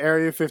would go to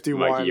Area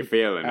 51. Mikey, you're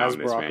failing as on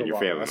this, Barack man. You're Obama.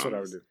 failing That's on what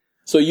I this. would do.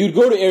 So you'd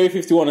go to Area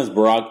 51 as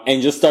Barack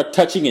and just start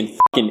touching and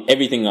fucking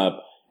everything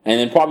up, and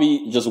then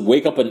probably just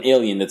wake up an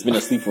alien that's been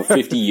asleep for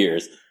 50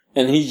 years,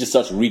 and he just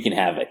starts wreaking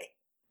havoc.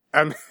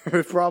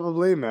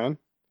 Probably, man.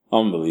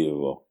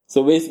 Unbelievable.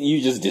 So basically,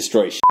 you just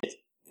destroy shit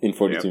in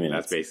 42 minutes.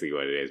 That's basically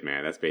what it is,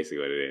 man. That's basically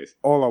what it is.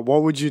 Ola,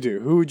 what would you do?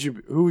 Who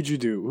would you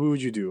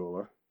do,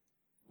 Ola?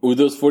 With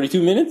those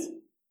 42 minutes?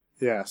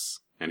 Yes.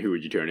 And who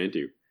would you turn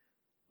into?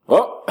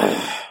 Well,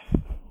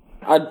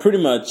 I'd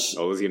pretty much...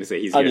 I was gonna say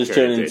he's I'll gonna just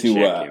turn turn into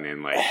into, a chick and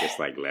then just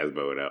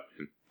lesbo it up.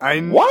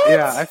 What?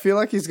 Yeah, I feel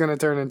like he's gonna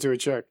turn into a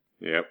chick.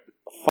 Yep.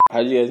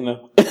 How do you guys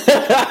know?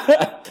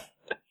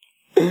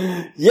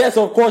 Yes,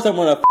 of course I'm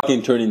gonna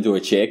fucking turn into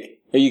a chick.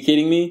 Are you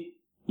kidding me?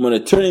 I'm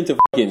gonna turn into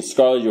fucking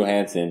Scarlett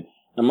Johansson.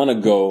 I'm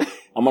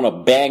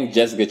gonna bang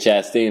Jessica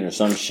Chastain or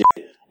some shit.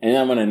 And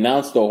then I'm gonna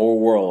announce to the whole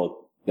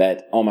world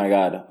that, oh my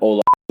god,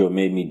 Ola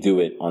made me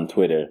do it on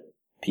Twitter.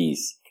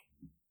 Peace.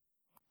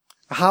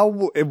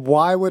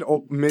 Why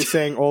would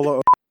saying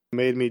Ola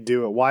made me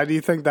do it? Why do you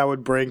think that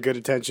would bring good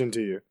attention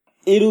to you?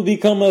 It'll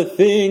become a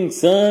thing,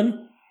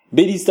 son.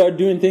 Biddies start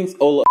doing things,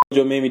 Ola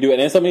made me do it.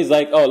 And then somebody's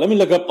like, oh, let me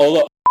look up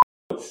Ola.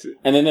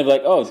 And then they're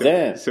like, oh,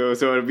 damn. So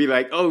it'd be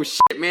like, oh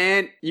shit,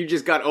 man, you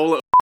just got Ola.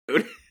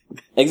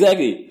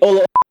 Exactly.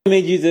 Ola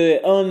made you do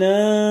it. Oh,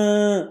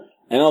 no.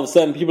 And all of a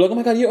sudden, people are like, oh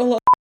my god, you're Ola.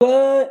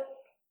 What?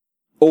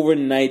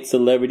 Overnight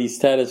celebrity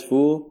status,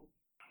 fool.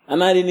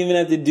 And I didn't even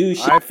have to do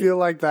shit. I feel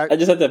like that. I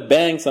just had to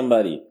bang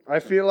somebody. I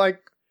feel like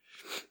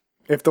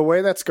if the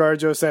way that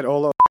ScarJo said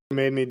Ola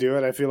made me do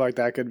it, I feel like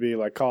that could be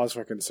like cause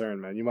for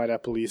concern, man. You might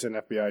have police and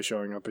FBI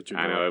showing up at your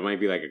door. I know, it might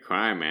be like a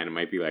crime, man. It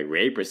might be like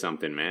rape or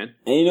something, man.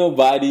 Ain't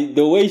nobody.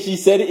 The way she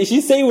said it,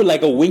 she said it with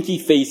like a winky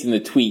face in the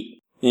tweet.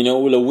 You know,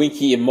 with a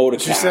winky emoticon.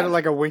 She said it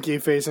like a winky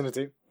face in a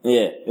team.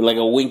 Yeah, like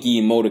a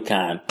winky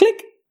emoticon.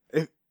 Click.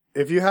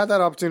 If you had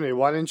that opportunity,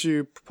 why didn't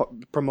you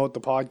promote the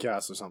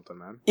podcast or something,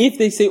 man? If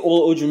they say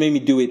Ola Ojo made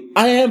me do it,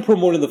 I am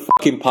promoting the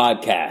fucking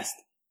podcast.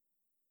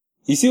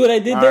 You see what I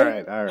did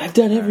there? All right. I've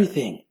done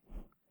everything.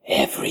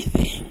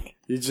 Everything.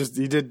 You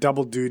did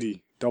double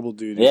duty.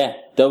 Yeah,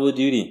 double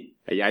duty.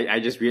 I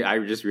just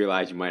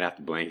realized you might have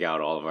to blank out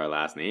all of our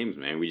last names,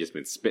 man. We just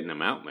been spitting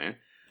them out, man.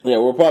 Yeah,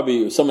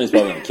 somebody's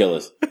probably gonna kill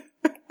us.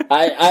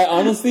 I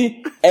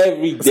honestly,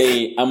 every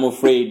day, I'm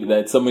afraid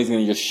that somebody's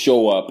gonna just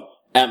show up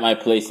at my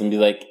place and be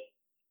like,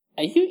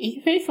 Are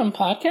you from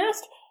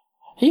podcast?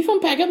 Are you from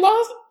Packet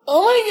Lost?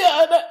 Oh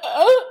my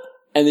god!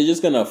 And they're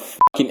just gonna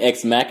fucking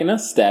ex machina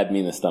stab me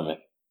in the stomach.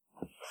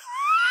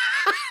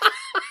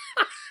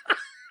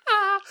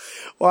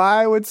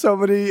 Why would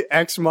somebody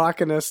ex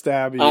machina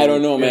stab you? I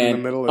don't know, in man. The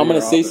middle of I'm gonna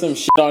your say office? some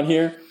shit on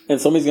here, and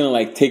somebody's gonna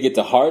like take it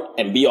to heart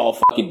and be all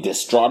fucking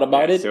distraught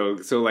about it.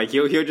 So like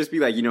he'll just be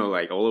like,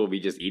 like Ola will be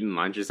just eating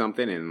lunch or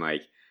something, and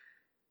like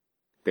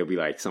there'll be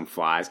like some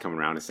flies coming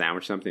around a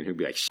sandwich or something. He'll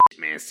be like, shit,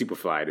 man,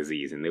 superfly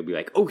disease, and they'll be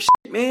like, oh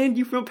shit, man,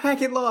 you from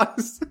Packet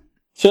Lost.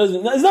 So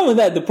it's not only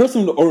that, the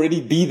person would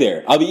already be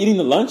there. I'll be eating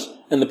the lunch,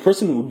 and the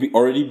person would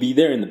already be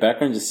there in the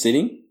background just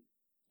sitting,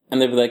 and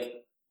they'd be like,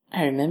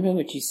 I remember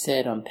what you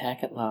said on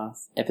Packet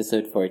Lost,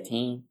 episode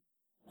 14.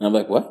 And I'm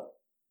like, what?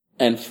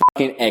 And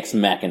fucking ex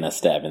machina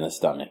stab in the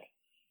stomach.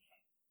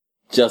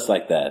 Just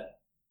like that.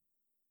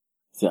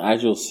 It's an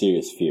actual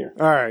serious fear.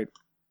 All right.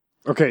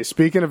 Okay,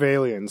 speaking of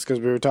aliens, because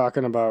we were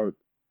talking about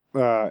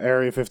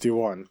Area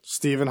 51,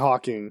 Stephen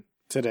Hawking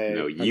today.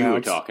 No, you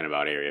were talking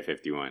about Area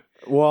 51.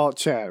 Well,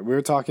 Chad, we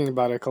were talking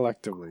about it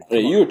collectively.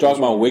 Hey, you were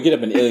talking about waking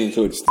up an alien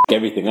so it'd stick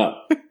everything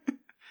up.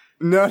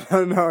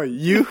 No.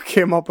 You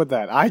came up with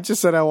that. I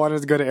just said I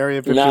wanted to go to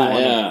Area 51. Nah,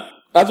 yeah.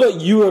 That's what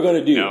you were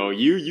gonna do. No,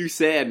 you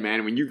said,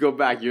 man, when you go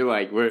back, you're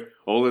like,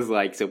 Ola's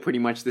like, so pretty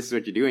much this is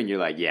what you're doing. You're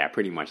like, yeah,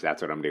 pretty much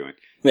that's what I'm doing.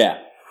 Yeah.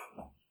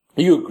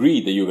 You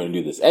agreed that you were gonna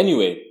do this.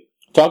 Anyway,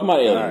 talking about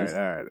aliens.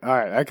 All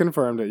right. I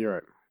confirmed it. You're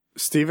right.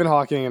 Stephen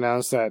Hawking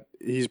announced that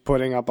he's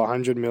putting up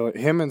 $100 million.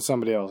 Him and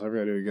somebody else. I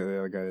forgot who the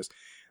other guy is.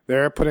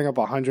 They're putting up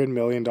 $100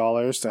 million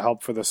to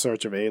help for the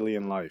search of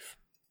alien life.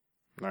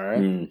 All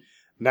right.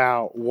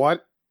 Now,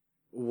 what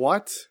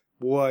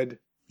would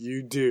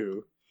you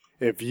do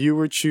if you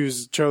were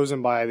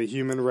chosen by the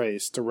human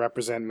race to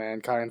represent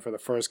mankind for the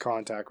first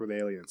contact with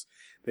aliens?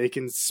 They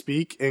can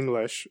speak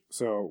English,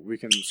 so we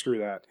can screw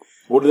that.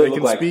 What do they look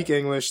can like? speak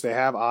English. They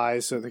have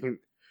eyes, so they can.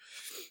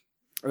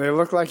 They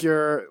look like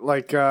you're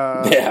like.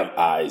 They have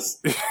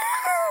eyes.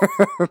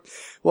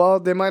 Well,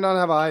 they might not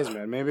have eyes,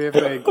 man. Maybe if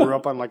they grew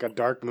up on like a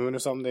dark moon or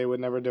something, they would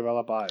never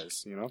develop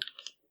eyes. You know.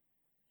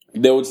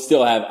 They would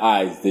still have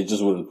eyes. They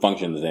just wouldn't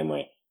function the same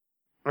way.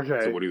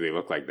 Okay. So what do they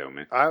look like, though,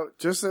 man? I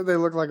just said they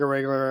look like a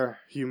regular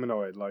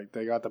humanoid. Like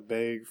they got the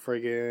big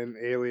friggin'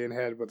 alien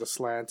head with the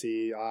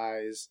slanty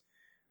eyes.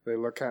 They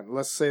look kind.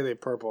 Let's say they're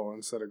purple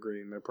instead of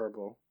green. They're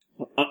purple.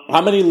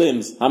 How many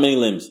limbs? How many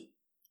limbs?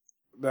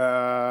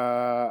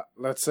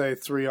 Let's say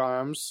 3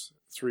 arms,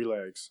 3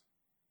 legs.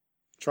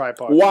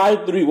 Tripod. Why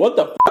 3? What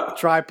the fuck?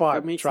 Tripod.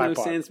 That makes no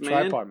Tripod. sense, man.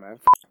 Tripod, man.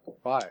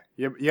 Why?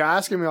 You're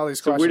asking me all these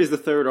So questions. where does the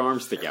third arm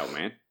stick out,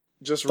 man?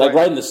 Just Like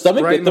right in the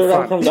stomach? right in the the third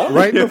arm front. comes out?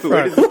 Right in the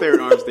Where does front. the third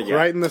arm stick out?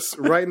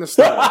 Right in the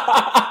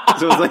stomach.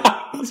 So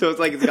it's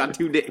like it's got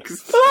 2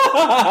 dicks.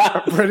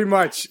 Pretty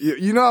much.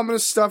 You know how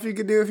much stuff you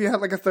could do if you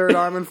had like a third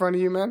arm in front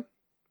of you, man?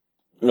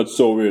 That's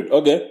so weird.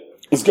 Okay.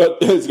 It's got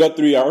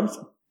 3 arms.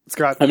 It's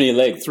got How many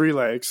legs? 3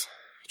 legs.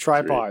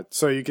 Tripod.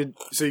 So you can't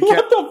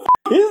What the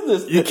fuck is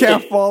this? you thing?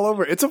 can't fall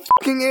over. It's a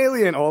fucking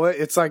alien, Ola.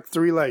 It's like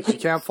 3 legs. You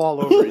can't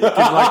fall over. You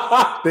can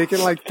like they can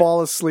like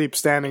fall asleep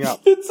standing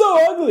up. It's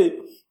so ugly.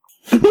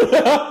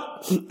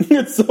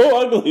 It's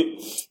so ugly.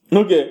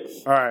 Okay.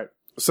 All right.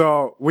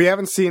 So we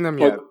haven't seen them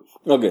yet.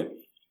 Okay.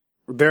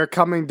 They're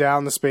coming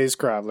down the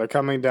spacecraft. They're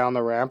coming down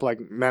the ramp like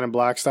Men in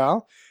Black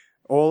style.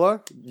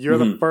 Ola, you're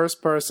the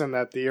first person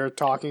that you're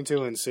talking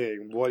to and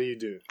seeing. What do you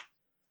do?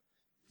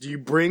 Do you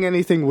bring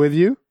anything with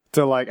you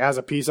to like as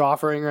a peace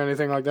offering or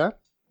anything like that?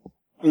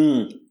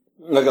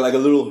 Like a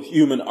little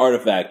human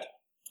artifact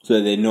so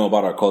that they know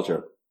about our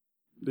culture.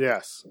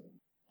 Yes.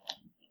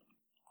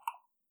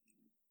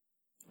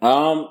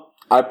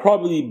 I'd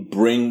probably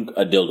bring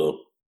a dildo.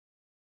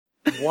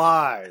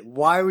 Why?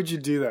 Why would you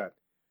do that?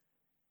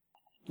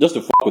 Just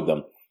to fuck with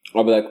them.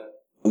 I'll be like,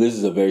 this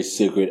is a very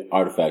sacred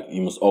artifact.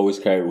 You must always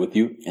carry it with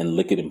you and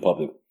lick it in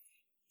public.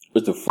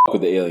 Just to fuck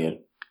with the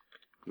alien.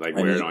 Like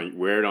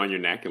wear it on your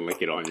neck and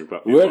lick it on your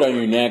butt. Wear it on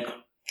your neck,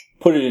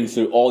 put it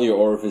into all your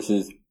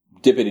orifices,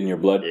 dip it in your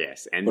blood.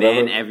 Yes, and Whatever.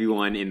 then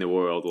everyone in the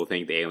world will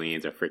think the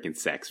aliens are freaking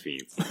sex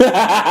fiends.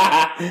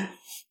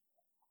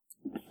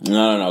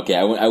 No. Okay,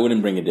 I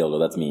wouldn't bring a dildo.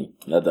 That's mean.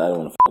 I don't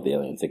want to fuck with the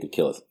aliens. They could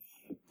kill us.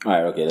 All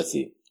right. Okay. Let's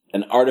see.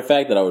 An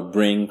artifact that I would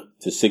bring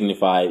to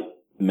signify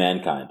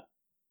mankind.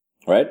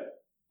 Right?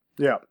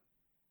 Yeah.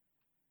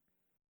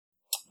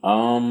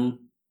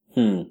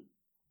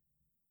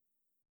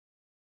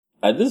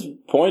 At this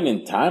point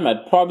in time,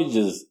 I'd probably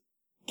just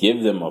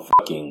give them a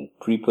fucking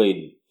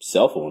prepaid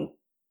cell phone.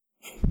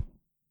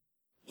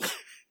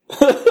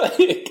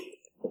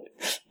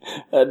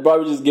 I'd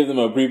probably just give them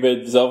a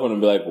prepaid cell phone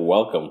and be like,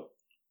 welcome.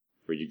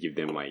 Would you give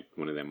them like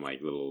one of them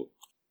like little,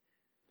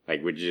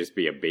 like would it just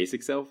be a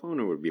basic cell phone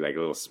or would it be like a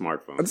little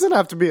smartphone? It doesn't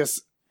have to be it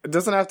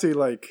doesn't have to be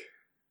like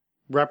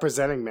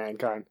representing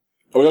mankind.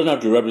 Or it doesn't have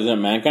to represent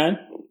mankind?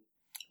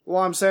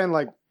 Well, I'm saying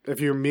like if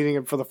you're meeting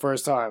it for the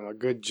first time, a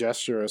good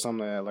gesture or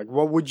something like that. Like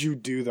what would you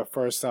do the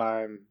first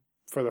time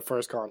for the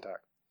first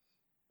contact?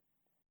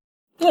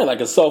 Yeah,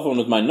 like a cell phone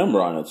with my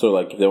number on it. So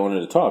like if they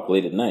wanted to talk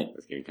late at night.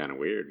 That's getting kind of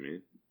weird,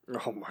 man.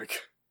 Oh my god.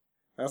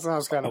 That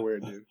sounds kind of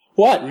weird, dude.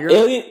 What?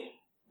 You're-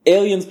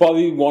 Aliens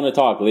probably want to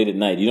talk late at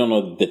night. You don't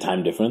know the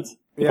time difference.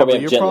 They Yeah, probably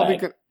but have jet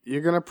lag.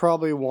 you're gonna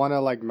probably want to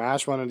like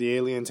mash one of the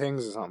alien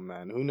things or something,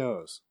 man. Who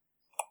knows?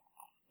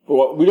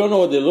 Well, we don't know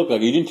what they look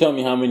like. You didn't tell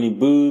me how many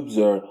boobs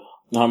or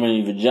how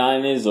many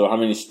vaginas or how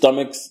many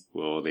stomachs.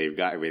 Well, they've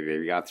got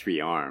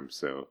 3 arms,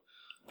 so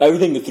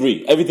Everything is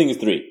 3. Everything is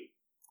 3.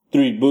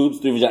 3 boobs,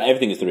 3 vaginas.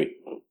 Everything is 3.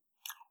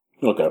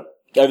 Okay.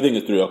 Everything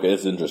is 3. Okay,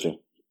 this is interesting.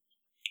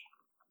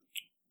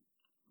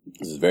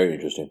 This is very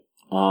interesting.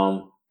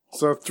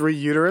 So 3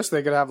 uterus,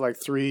 they could have like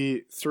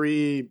three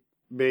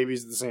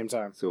babies at the same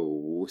time.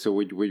 so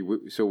would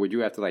you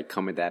have to like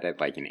come at that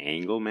at like an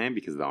angle, man,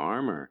 because of the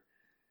arm, or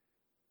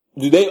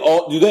Do they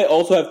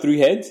also have 3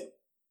 heads?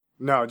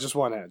 No, just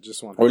one head,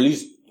 just one. Or at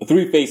least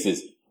 3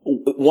 faces?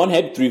 1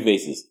 head, 3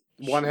 faces.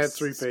 One head,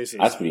 3 faces.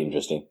 That's pretty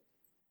interesting.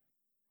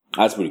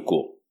 That's pretty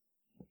cool.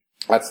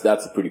 That's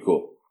pretty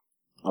cool.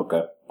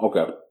 Okay.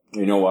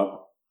 You know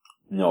what?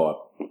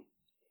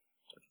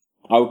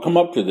 I would come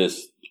up to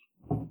this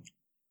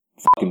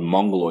fucking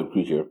mongoloid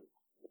creature.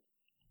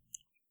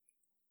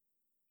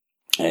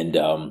 And,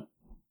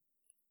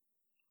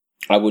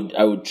 I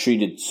would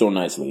treat it so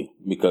nicely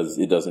because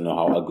it doesn't know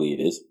how ugly it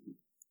is.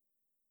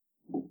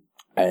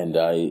 And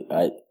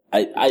I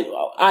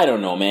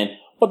don't know, man.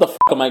 What the fuck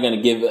am I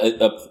gonna give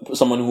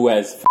someone who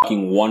has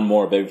fucking 1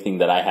 more of everything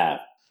that I have?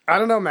 I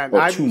don't know, man.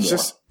 Or 2 more.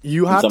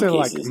 You have in to some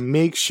like cases.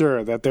 make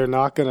sure that they're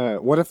not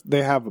gonna. What if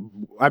they have?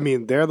 I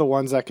mean, they're the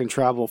ones that can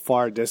travel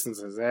far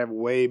distances. They have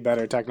way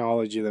better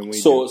technology than we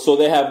do. So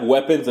they have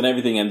weapons and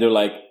everything, and they're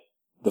like,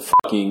 the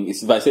fucking,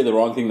 if I say the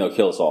wrong thing, they'll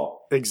kill us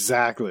all.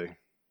 Exactly.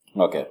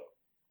 Okay,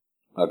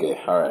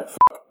 alright.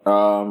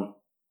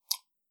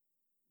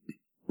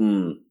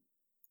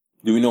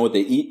 Do we know what they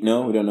eat?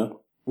 No, we don't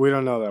know. We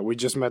don't know that. We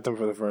just met them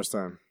for the first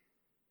time.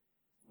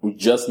 We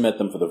just met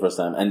them for the first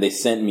time, and they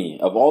sent me,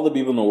 of all the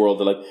people in the world,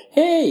 they're like,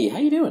 hey, how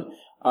you doing?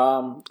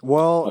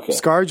 Well, Okay.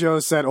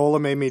 ScarJo said Ola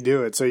made me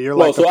do it, so you're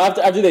Well, like, so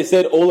after they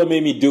said Ola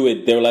made me do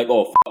it, they were like,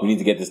 "Oh, we need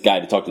to get this guy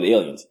to talk to the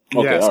aliens."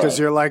 Okay, yes, all because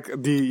right.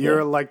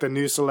 you're like the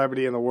new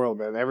celebrity in the world,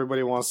 man.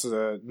 Everybody wants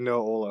to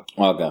know Ola.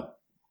 Okay.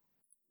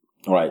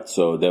 All right,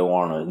 so they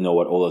want to know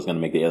what Ola's going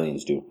to make the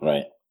aliens do,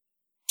 right?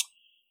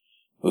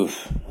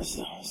 Oof, that's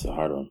a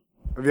hard one.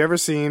 Have you ever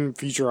seen I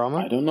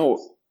Futurama? don't know.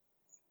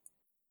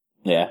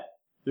 Yeah.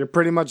 You're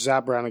pretty much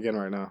Zap Brannigan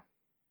right now.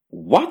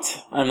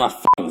 What? I'm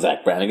not fucking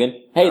Zach Brannigan.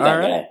 Hate that All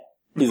right. guy.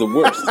 He's the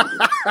worst.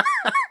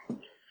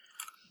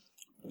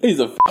 He's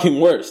the fucking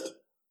worst.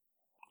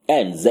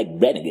 I'm Zach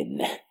Brannigan.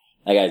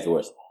 That guy's the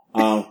worst.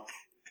 I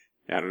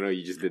don't know.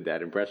 You just did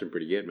that impression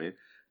pretty good, man.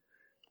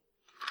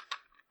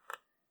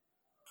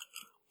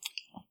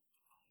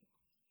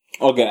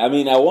 Okay, I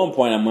mean, at one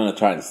point I'm gonna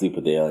try and sleep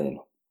with the alien.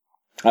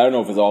 I don't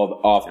know if it's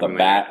all off the I mean,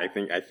 bat. I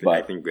think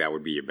but- that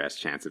would be your best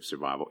chance of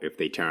survival if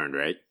they turned,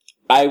 right?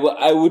 I'd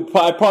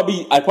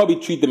probably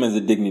treat them as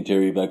a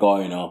dignitary, like, oh,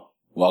 you know,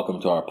 welcome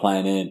to our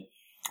planet,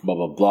 blah,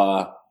 blah,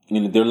 blah. I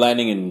mean, they're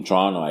landing in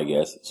Toronto, I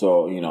guess.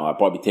 So, you know, I'd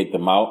probably take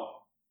them out,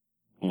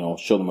 you know,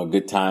 show them a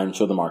good time,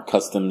 show them our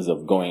customs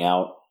of going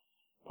out,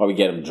 probably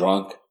get them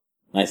drunk,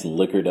 nice and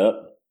liquored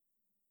up.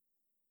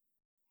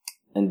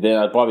 And then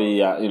I'd probably,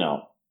 you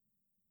know,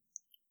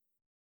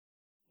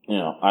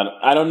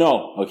 I don't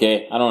know,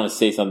 okay? I don't want to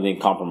say something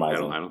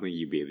compromising. I don't think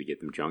you'd be able to get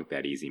them drunk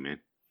that easy, man.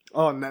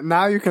 Oh,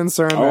 now you're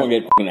concerned I won't that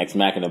get fucking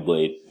ex-Machina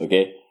blade,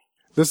 okay?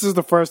 this is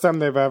the first time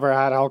they've ever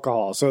had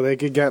alcohol, so they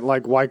could get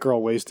like white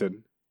girl wasted.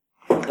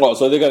 Oh,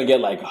 so they're gonna get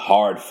like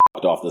hard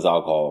fucked off this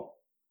alcohol.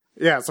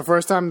 Yeah, it's the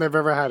first time they've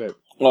ever had it.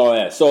 Oh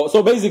yeah.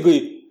 So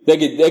basically,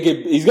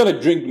 he's gonna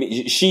drink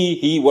me,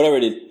 he, whatever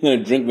it is, he's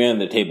gonna drink me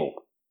under the table.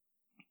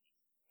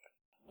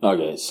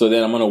 Okay, so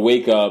then I'm gonna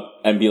wake up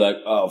and be like,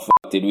 oh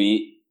fuck, did we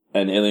eat?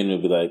 And the alien will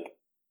be like,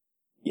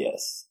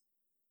 yes.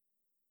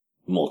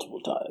 Multiple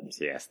times.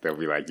 Yes, they'll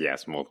be like,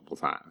 yes, multiple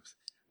times.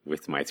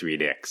 With my 3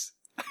 dicks.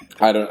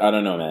 I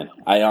don't know, man.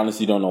 I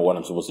honestly don't know what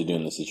I'm supposed to do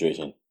in this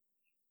situation.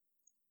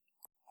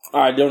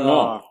 I don't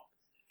know.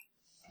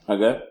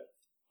 Okay?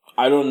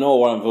 I don't know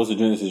what I'm supposed to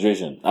do in this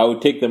situation. I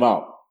would take them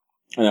out.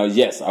 And I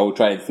would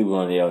try and sleep with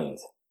one of the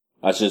aliens.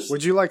 That's just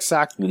Would you like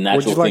the natural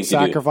Would you like thing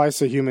to do.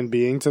 sacrifice a human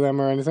being to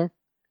them or anything?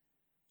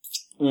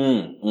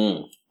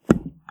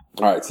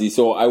 Alright, see,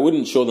 so I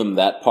wouldn't show them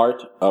that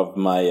part of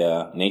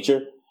my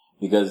nature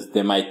because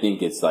they might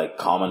think it's like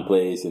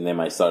commonplace and they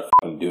might start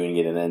fucking doing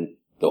it and then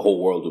the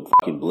whole world would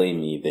fucking blame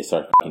me if they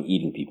start fucking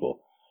eating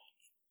people.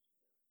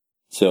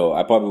 So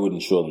I probably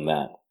wouldn't show them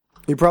that.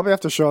 You probably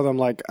have to show them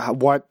like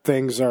what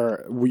things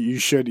you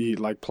should eat,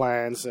 like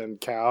plants and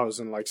cows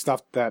and like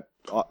stuff that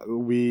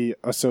we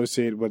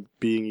associate with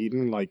being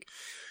eaten. Like,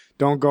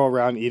 don't go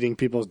around eating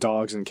people's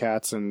dogs and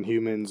cats and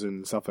humans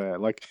and stuff like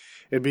that. Like,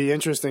 it'd be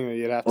interesting that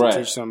you'd have to Right.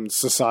 teach some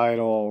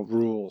societal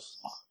rules.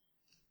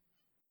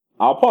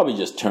 I'll probably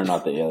just turn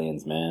out the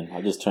aliens, man.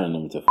 I'll just turn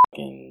them to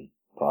fucking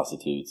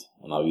prostitutes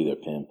and I'll be their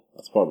pimp.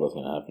 That's probably what's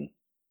gonna happen.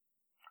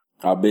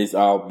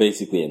 I'll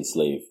basically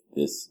enslave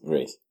this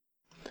race.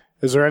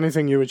 Is there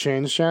anything you would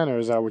change, Shan, or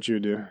is that what you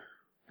would do?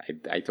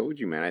 I told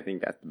you, man, I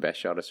think that's the best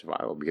shot of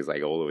survival because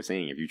like Ola was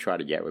saying, if you try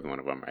to get with one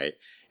of them, right,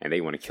 and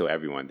they want to kill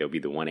everyone, there'll be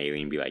the one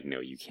alien be like, no,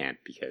 you can't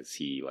because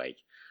he like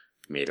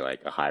made like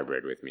a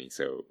hybrid with me,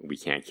 so we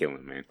can't kill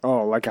him, man.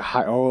 Oh, like a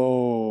high.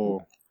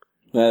 Oh.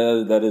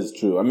 That is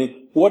true. I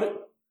mean, what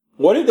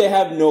if they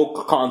have no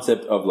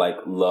concept of like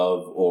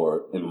love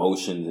or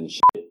emotions and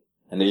shit,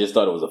 and they just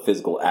thought it was a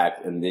physical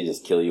act and they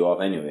just kill you off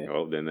anyway?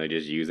 Well, then they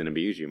just use and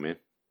abuse you, man.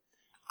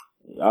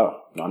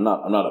 Oh, I'm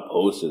not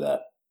opposed to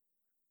that.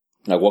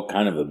 Like what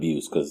kind of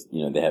abuse? Because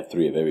you know they have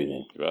 3 of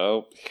everything.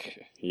 Well,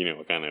 you know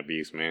what kind of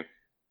abuse, man.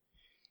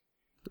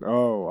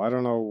 Oh, I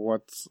don't know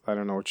what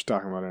you're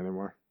talking about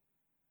anymore.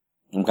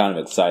 I'm kind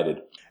of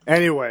excited.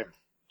 Anyway,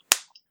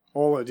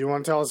 Ola, do you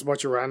want to tell us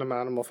about your random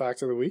animal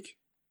fact of the week?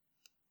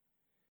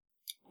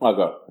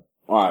 Okay.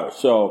 Alright,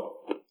 so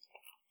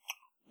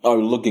I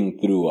was looking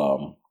through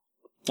I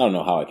don't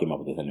know how I came up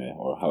with this anyway,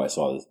 or how I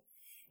saw this.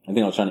 I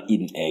think I was trying to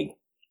eat an egg.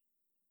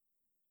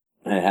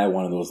 And it had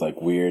one of those like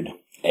weird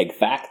egg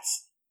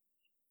facts.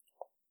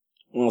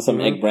 You know, some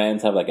egg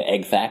brands have like an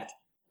egg fact.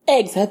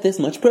 Eggs have this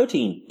much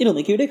protein. It'll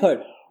make your dick hard.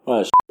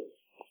 Oh,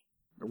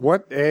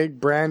 What egg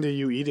brand are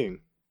you eating?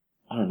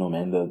 I don't know,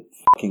 man. The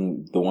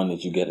one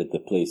that you get at the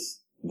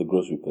place, the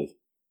grocery place.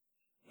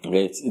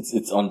 Okay,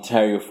 it's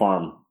Ontario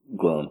farm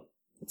grown.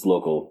 It's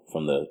local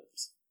from the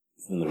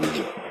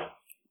region.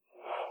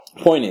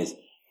 Point is,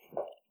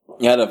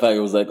 yeah, the fact it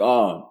was like,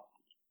 oh,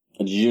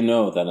 did you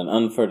know that an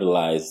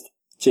unfertilized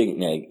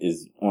chicken egg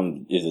is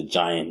a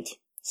giant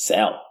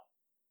cell,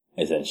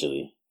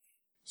 essentially?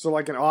 So,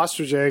 like an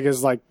ostrich egg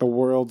is like the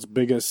world's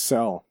biggest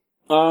cell.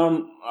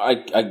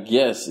 I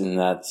guess in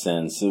that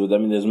sense. So, I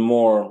mean, there's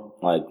more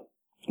like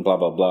blah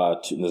blah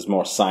blah. There's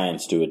more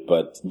science to it,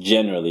 but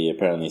generally,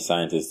 apparently,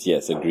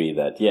 scientists agree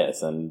that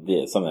yes, and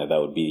yeah, something like that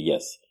would be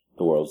yes,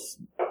 the world's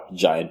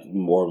giant,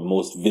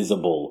 most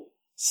visible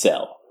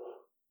cell,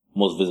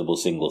 most visible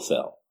single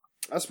cell.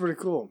 That's pretty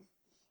cool.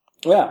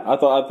 Yeah, I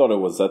thought it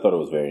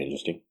was very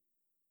interesting.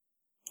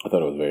 I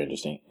thought it was very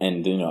interesting,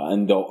 and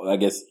I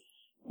guess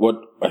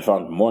what I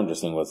found more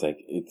interesting was like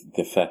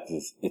the fact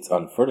is it's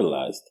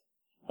unfertilized,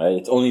 right?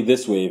 It's only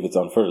this way if it's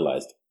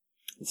unfertilized.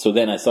 So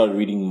then I started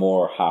reading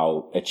more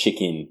how a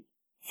chicken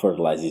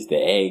fertilizes the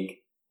egg,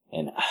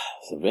 and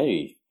it's a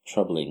very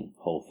troubling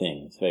whole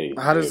thing. It's very.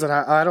 How does it?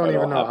 I don't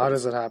even know. How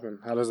does it happen?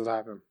 How does it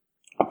happen?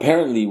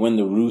 Apparently, when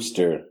the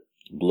rooster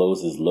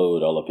blows his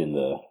load all up in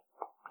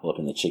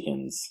the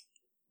chicken's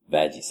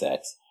veggie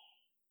sacks,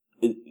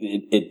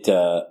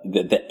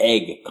 the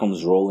egg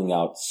comes rolling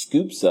out,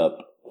 scoops up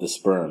the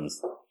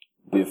sperms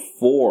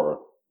before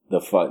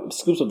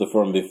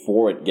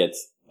it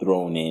gets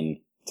thrown in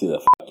to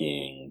the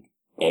fucking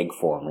egg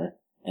former,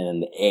 and then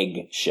the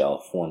egg shell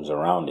forms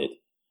around it,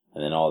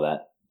 and then all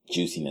that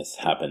juiciness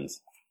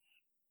happens.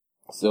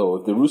 So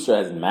if the rooster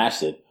hasn't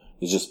mashed it,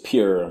 it's just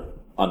pure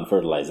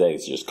unfertilized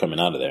eggs just coming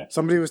out of there.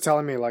 Somebody was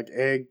telling me like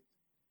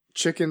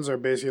chickens are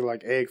basically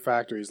like egg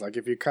factories. Like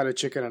if you cut a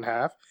chicken in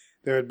half,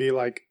 there would be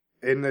like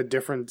in the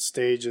different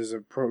stages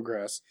of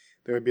progress,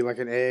 there would be like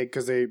an egg,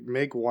 because they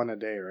make one a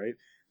day, right?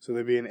 So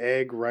there'd be an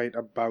egg right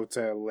about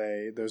to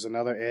lay. There's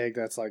another egg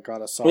that's like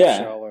got a soft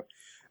shell.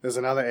 There's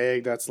another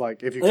egg that's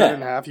like, if you cut it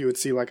in half, you would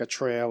see like a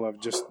trail of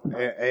just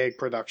egg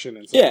production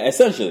and stuff. Yeah,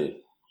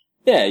 essentially.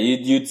 Yeah,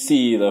 you'd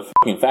see the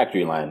fucking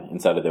factory line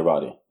inside of their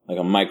body, like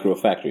a micro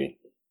factory.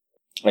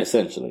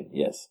 Essentially,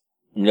 yes.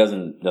 It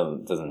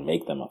doesn't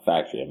make them a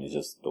factory. I mean, it's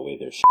just the way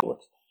their shit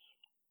works.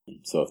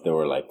 So if there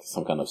were like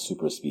some kind of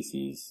super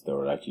species that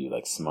were actually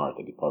like smart,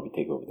 they could probably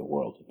take over the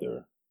world if they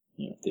were,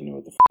 if they knew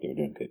what the fuck they were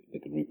doing. They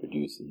could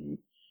reproduce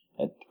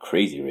at a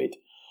crazy rate.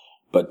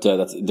 But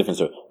that's a different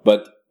story.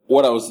 But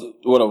what I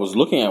was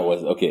looking at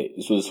was, okay,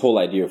 so this whole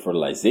idea of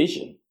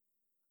fertilization.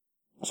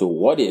 So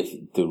what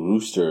if the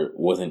rooster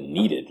wasn't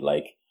needed?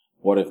 Like,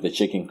 what if the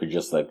chicken could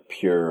just like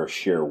pure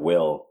sheer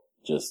will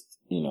just,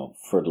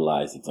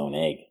 fertilize its own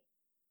egg?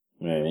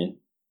 You know what I mean?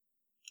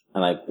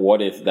 And like,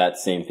 what if that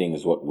same thing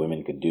is what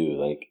women could do?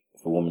 Like,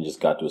 if a woman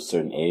just got to a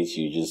certain age,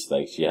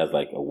 she has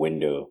like a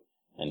window,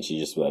 and she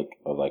just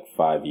of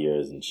 5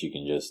 years, and she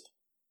can just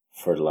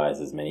fertilize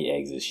as many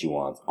eggs as she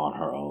wants on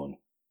her own.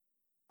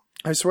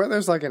 I swear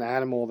there's like an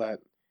animal that,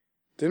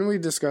 didn't we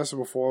discuss it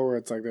before, where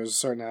it's like there's a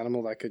certain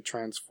animal that could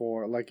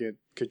transform, like it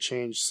could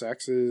change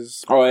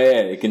sexes? Oh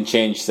yeah, it can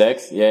change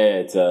sex? Yeah,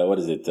 it's, what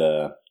is it,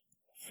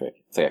 frick.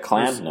 It's like a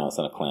clam? No, it's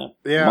not a clam.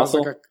 Yeah,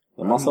 mussel? Like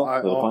the mussel?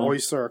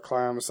 oyster or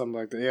clam or something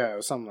like that. Yeah, it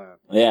was something like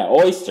that. Yeah,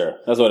 oyster.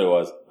 That's what it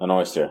was. An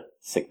oyster.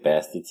 Sick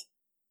bastards.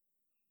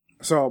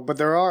 So, but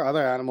there are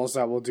other animals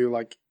that will do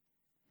like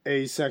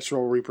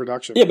asexual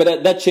reproduction. Yeah,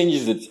 but that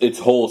changes its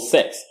whole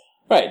sex.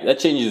 Right, that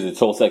changes its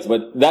whole sex,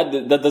 but that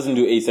doesn't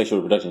do asexual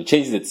reproduction. It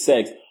changes its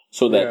sex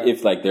so that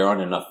if like there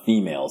aren't enough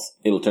females,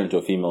 it'll turn to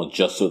a female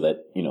just so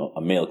that,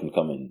 a male can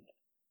come and,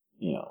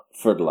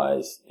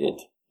 fertilize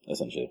it,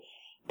 essentially.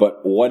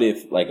 But what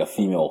if like a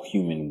female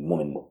human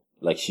woman,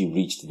 like she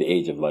reached the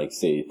age of like,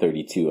 say,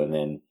 32, and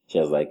then she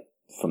has like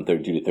from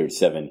 32 to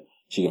 37,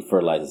 she can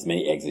fertilize as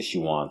many eggs as she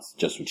wants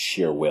just with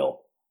sheer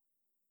will.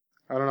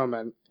 I don't know,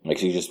 man. Like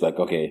she's just like,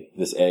 okay,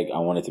 this egg, I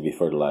want it to be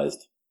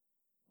fertilized.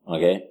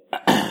 Okay?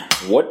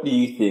 What do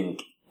you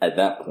think at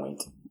that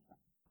point?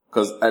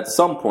 Because at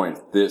some point,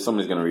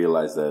 somebody's going to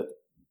realize that,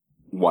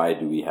 why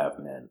do we have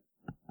men?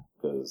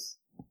 Because,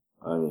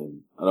 I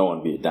mean, I don't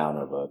want to be a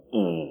downer, but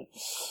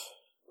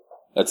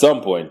at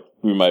some point,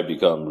 we might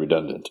become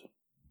redundant.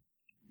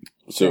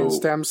 So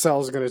stem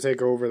cells are going to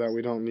take over that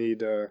we don't need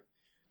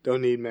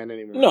men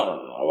anymore.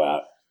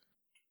 No,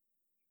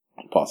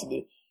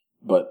 possibly.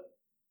 But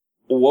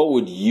what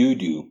would you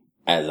do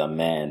as a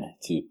man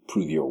to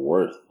prove your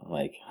worth?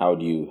 Like, how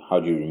do you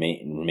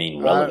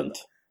remain relevant?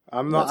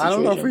 I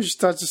don't know if we should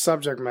touch the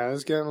subject, man.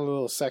 It's getting a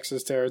little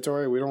sexist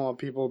territory. We don't want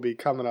people to be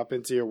coming up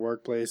into your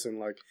workplace and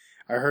like,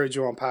 I heard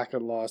you on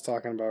Packet Laws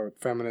talking about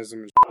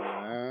feminism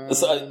and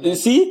so, you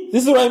see?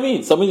 This is what I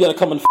mean. Somebody's gonna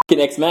come and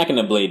fucking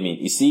ex-machina blade me.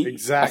 You see?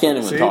 Exactly. I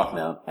can't even talk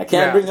now. I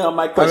can't bring out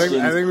my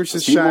questions. I think we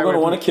should People are gonna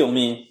want to kill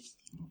me.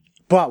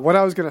 But what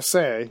I was gonna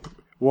say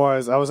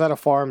was, I was at a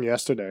farm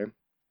yesterday,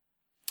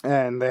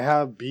 and they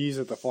have bees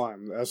at the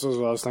farm. That's what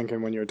I was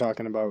thinking when you were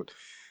talking about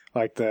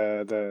like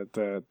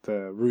the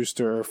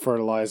rooster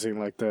fertilizing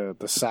like the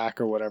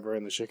sack or whatever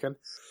in the chicken.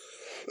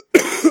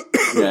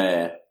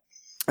 Yeah.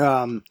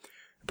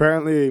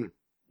 Apparently,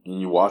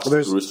 you watch the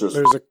roosters.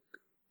 There's a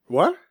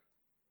what?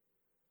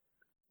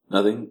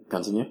 Nothing.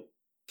 Continue.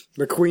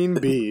 The queen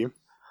bee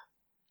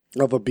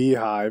of a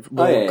beehive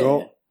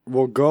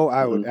will go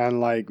out and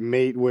like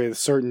mate with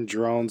certain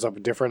drones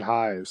of different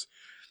hives,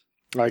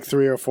 like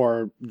 3 or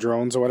 4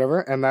 drones or whatever,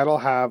 and that'll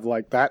have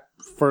like that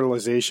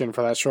fertilization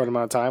for that short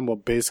amount of time will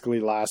basically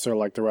last her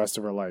like the rest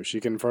of her life. She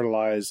can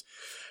fertilize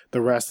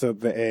the rest of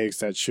the eggs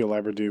that she'll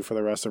ever do for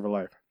the rest of her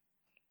life,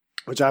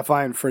 which I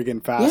find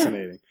friggin'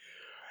 fascinating. Yeah.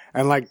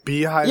 And like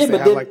beehives, they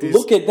have like these.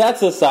 Look at that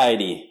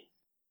society.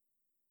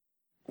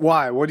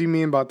 Why? What do you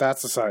mean about that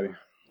society?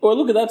 Well,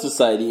 look at that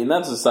society. In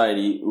that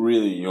society,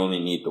 really, you only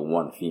need the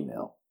one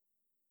female.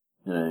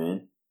 You know what I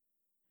mean?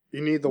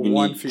 You need the you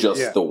one need female.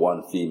 just the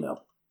one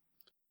female.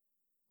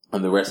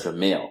 And the rest are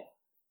male.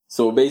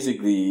 So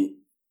basically,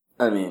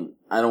 I mean,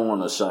 I don't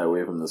want to shy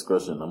away from this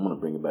question. I'm going to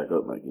bring it back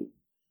up, Mikey.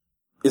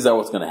 Is that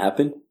what's going to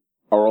happen?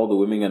 Are all the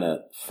women going to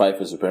fight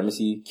for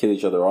supremacy, kill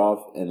each other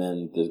off, and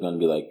then there's going to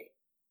be like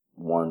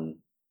one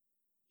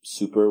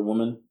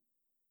superwoman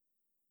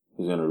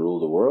who's going to rule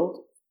the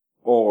world?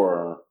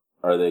 Or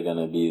are they going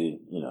to be,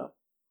 you know,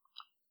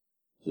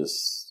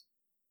 just,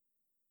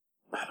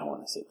 I don't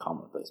want to say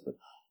commonplace, but,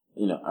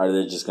 you know, are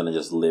they just going to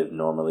just live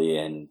normally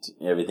and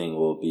everything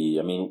will be,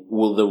 I mean,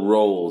 will the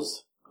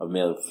roles of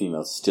male and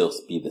female still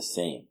be the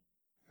same?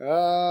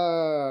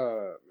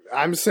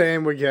 I'm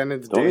saying we're getting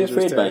into Don't be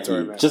dangerous afraid, territory,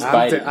 Mikey. man. Just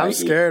bite it, I'm Mikey.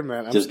 scared,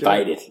 man. I'm Just scared.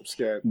 bite it. I'm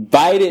scared.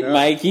 Bite it, No.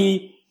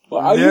 Mikey.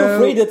 Well, are you No.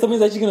 afraid that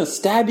somebody's actually going to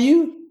stab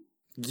you?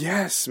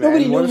 Yes, man.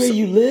 Nobody What knows if where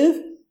you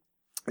live.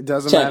 It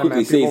doesn't Chat, matter, quickly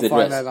man. say his People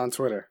find address. that on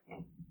Twitter.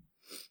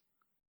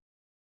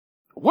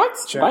 What?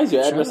 Chat, Why is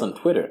your chat. address on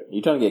Twitter?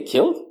 You trying to get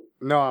killed?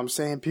 No, I'm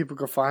saying people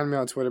can find me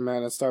on Twitter,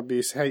 man, and start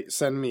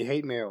sending me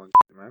hate mail and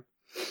shit, man.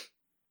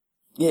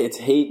 Yeah, it's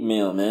hate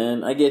mail,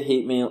 man. I get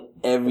hate mail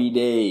every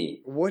day.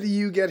 What do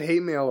you get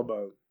hate mail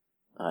about?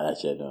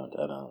 Actually, I don't.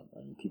 I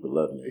mean, people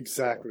love me.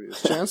 Exactly.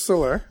 It's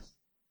Chancellor.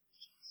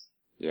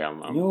 Yeah,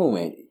 I'm No,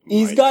 man.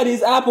 He's got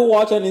his Apple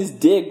Watch on his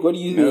dick. What do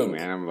you no, think?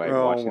 man. I'm like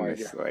Oh watching my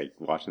this, God. like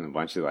watching a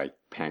bunch of like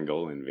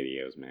pangolin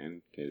videos,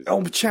 man. 'Cause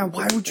Oh, but Chan,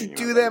 why would you you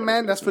do know, that, like,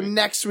 man? That's for man.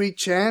 next week,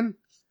 Chan.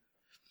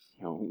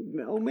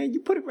 Oh man,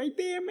 you put it right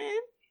there, man.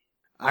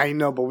 I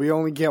know, but we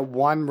only get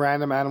one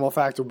random animal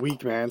fact a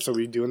week, man, so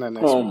we're doing that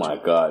next Oh week. my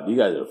god, you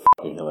guys are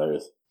fucking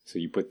hilarious. So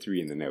you put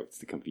 3 in the notes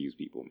to confuse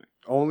people, man.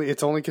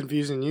 It's only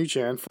confusing you,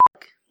 Chan.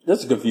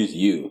 Just to confuse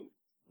you.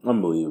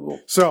 Unbelievable.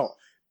 So,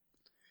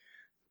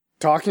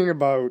 talking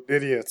about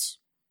idiots.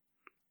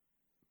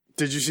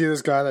 Did you see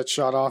this guy that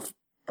shot off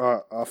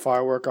a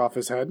firework off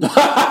his head?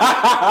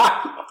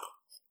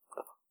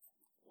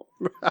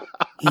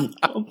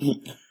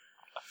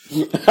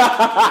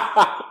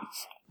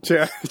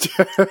 Chan,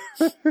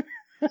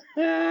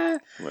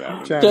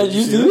 Whatever. Chan, Did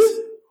you see this?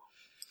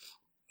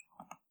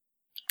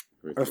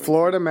 A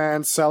Florida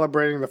man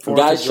celebrating the 4th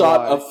Guy of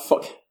shot July a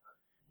fuck.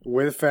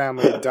 with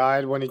family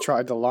died when he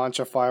tried to launch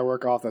a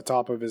firework off the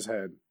top of his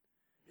head.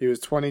 He was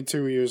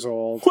 22 years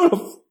old, What a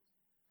f-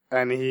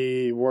 and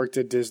he worked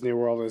at Disney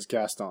World as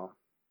Gaston.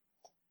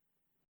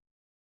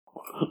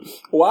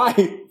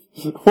 Why?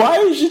 Why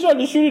is she trying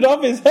to shoot it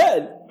off his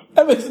head?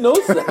 That makes no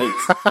sense.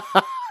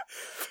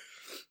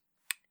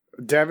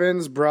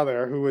 Devin's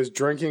brother, who was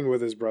drinking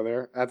with his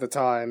brother at the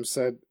time,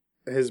 said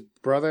his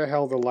brother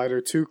held the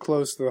lighter too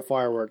close to the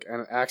firework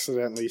and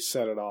accidentally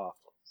set it off.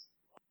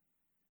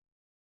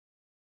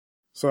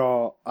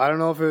 So, I don't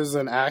know if it was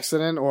an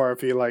accident or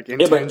if he, like, Yeah,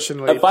 but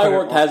intentionally... a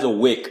firework put it has a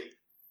wick.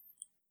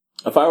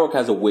 A firework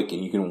has a wick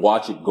and you can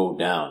watch it go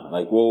down.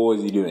 Like, what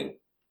was he doing?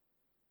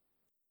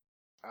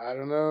 I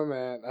don't know,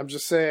 man. I'm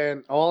just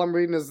saying, all I'm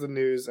reading is the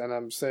news, and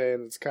I'm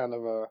saying it's kind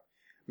of a...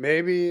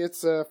 Maybe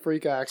it's a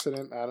freak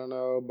accident, I don't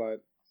know,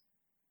 but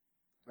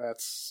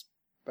that's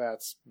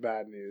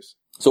bad news.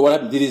 So what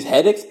happened? Did his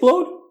head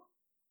explode?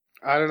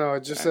 I don't know,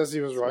 it just says he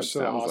was That's what rushed it to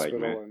the sounds like, hospital,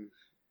 man. and...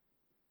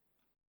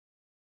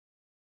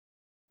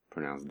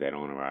 Pronounced dead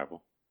on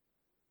arrival.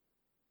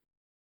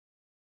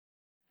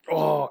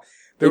 Oh,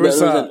 there was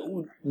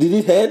Did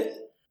his head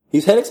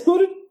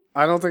exploded?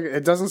 I don't think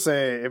it doesn't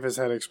say if his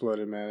head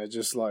exploded, man. It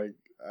just like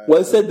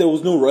Well, it said there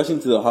was no rushing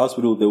to the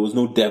hospital. There was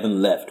no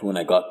Devin left when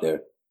I got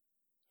there.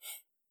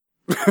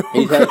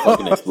 His head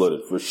fucking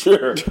exploded for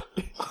sure.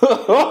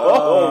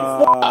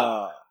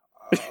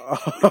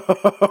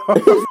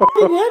 His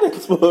fucking head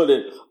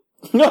exploded.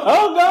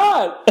 Oh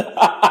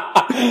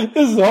god!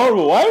 This is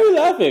horrible. Why are we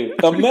laughing?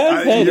 A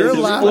man's head You're is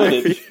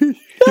laughing. exploded.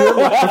 You're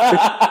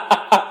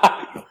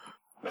laughing.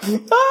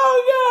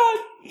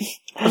 Oh god!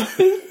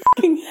 His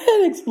fucking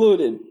head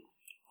exploded.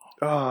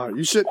 Oh,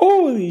 you should.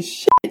 Holy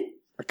shit!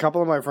 A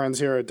couple of my friends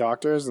here are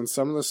doctors, and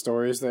some of the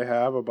stories they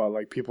have about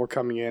like people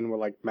coming in with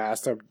like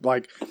masked up,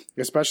 like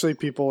especially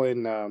people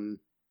in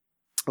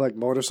like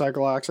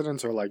motorcycle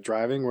accidents or like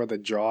driving where the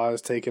jaw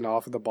is taken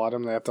off at the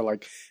bottom. They have to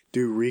like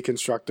do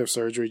reconstructive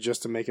surgery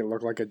just to make it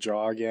look like a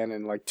jaw again,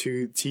 and like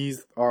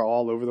teeth are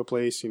all over the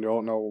place. You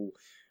don't know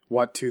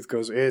what tooth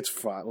goes. It's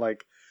fun.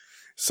 Like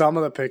some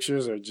of the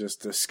pictures are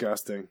just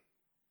disgusting.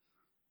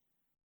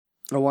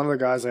 And one of the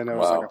guys I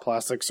know is like a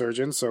plastic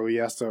surgeon, so he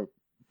has to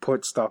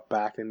put stuff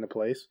back into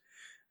place.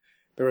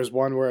 There was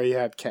one where he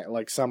had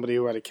like somebody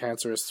who had a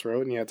cancerous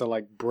throat, and he had to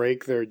like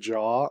break their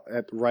jaw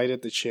right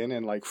at the chin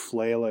and like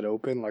flail it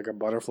open like a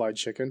butterfly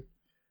chicken.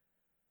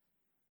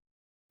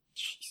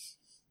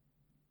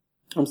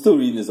 I'm still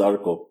reading this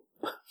article.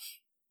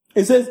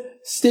 It says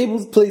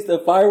Staples placed a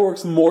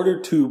fireworks mortar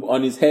tube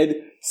on his head,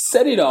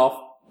 set it off,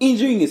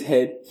 injuring his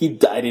head. He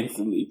died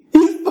instantly.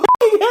 His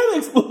fucking head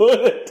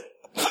exploded.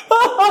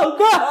 Oh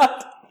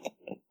god!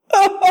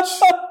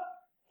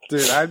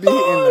 Dude, I'd be in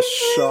the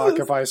shock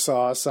if I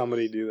saw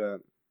somebody do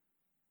that.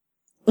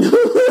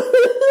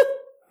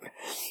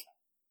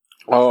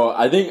 Oh,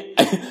 I think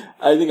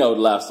I would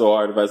laugh so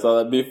hard if I saw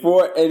that.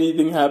 Before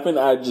anything happened,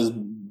 I'd just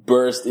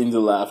burst into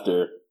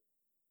laughter.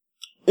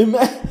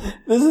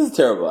 This is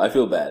terrible. I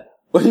feel bad.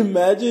 But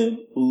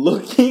imagine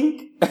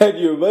looking at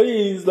your buddy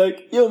and he's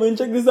like, yo man,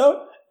 check this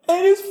out.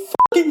 And his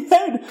fucking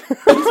head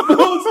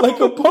explodes like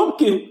a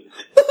pumpkin.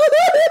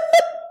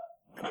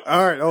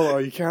 Alright, oh,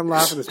 you can't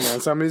laugh at this,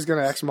 man. Somebody's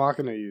gonna ex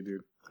machina you,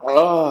 dude.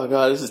 Oh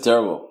god, this is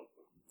terrible.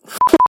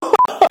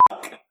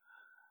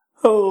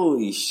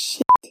 Holy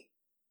shit.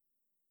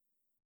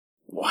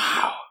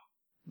 Wow.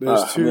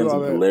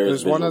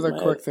 There's one other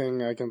quick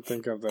thing I can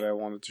think of that I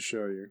wanted to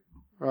show you.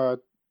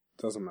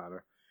 Doesn't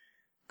matter.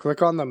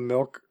 Click on the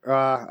milk.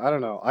 I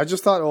don't know. I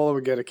just thought Ola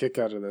would get a kick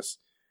out of this.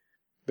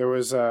 There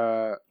was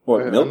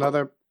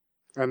another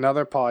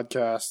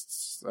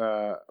podcast,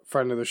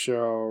 friend of the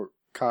show,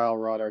 Kyle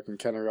Roderick and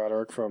Kenny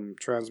Roderick from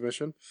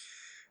Transmission.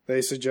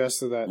 They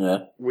suggested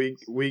that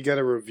we get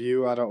a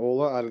review out of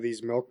Ola out of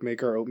these Milk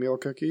Maker oatmeal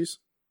cookies.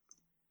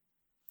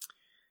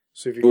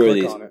 So if you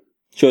click on it,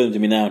 show them to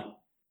me now.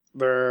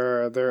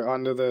 They're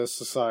under the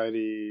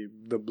society,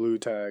 the blue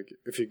tag.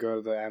 If you go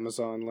to the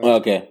Amazon link.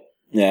 Okay.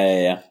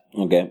 Yeah.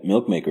 Okay.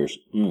 Milk makers.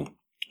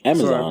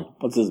 Amazon. So,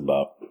 what's this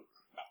about?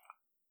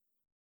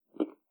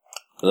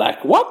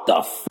 Like, what the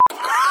f***?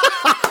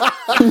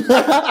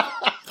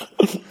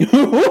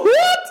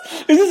 What?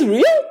 Is this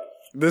real?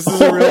 This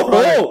is a real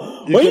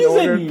product. When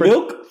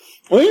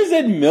you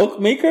said milk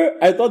maker,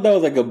 I thought that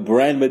was like a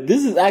brand, but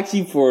this is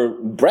actually for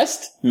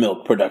breast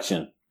milk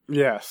production.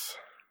 Yes.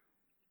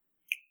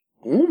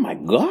 Oh my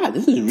god,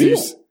 this is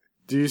real.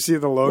 Do you see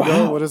the logo?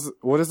 Wow.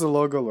 What does the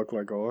logo look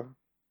like, Ola?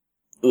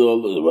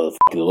 Well,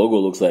 the logo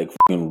looks like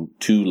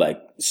two like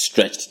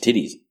stretched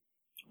titties,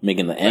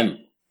 making the M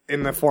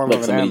in the form like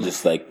of an somebody M.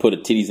 just like put a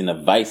titties in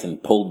a vice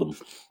and pulled them.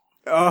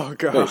 Oh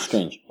god, very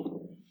strange.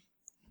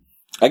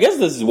 I guess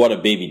this is what a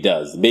baby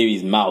does. The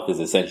baby's mouth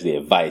is essentially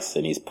a vice,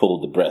 and he's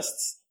pulled the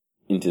breasts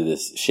into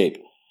this shape.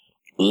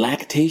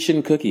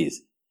 Lactation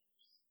cookies.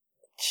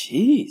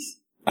 Jeez.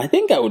 I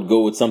think I would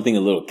go with something a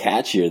little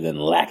catchier than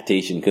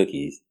lactation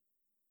cookies.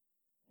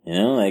 You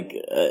know, like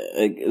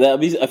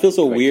I feel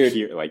so like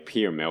weird. Like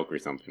pure milk or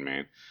something,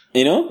 man.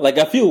 You know, like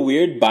I feel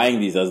weird buying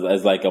these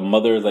as like a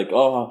mother is like,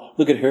 oh,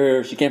 look at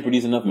her. She can't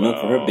produce enough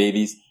milk for her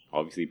babies.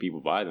 Obviously, people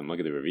buy them. Look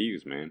at the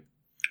reviews, man.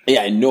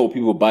 Yeah, I know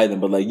people buy them,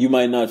 but like you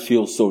might not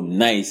feel so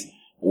nice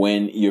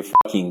when you're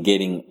fucking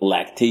getting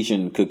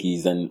lactation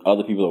cookies and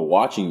other people are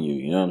watching you.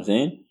 You know what I'm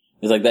saying?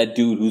 It's like that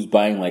dude who's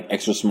buying like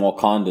extra small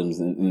condoms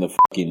in the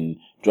fucking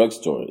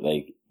drugstore.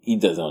 Like he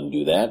doesn't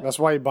do that. That's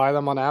why you buy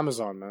them on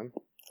Amazon, man.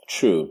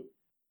 True.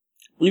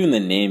 Even the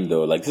name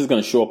though, like this is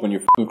gonna show up on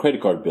your fucking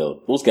credit card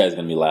bill. Those guys are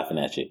gonna be laughing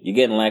at you. You're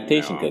getting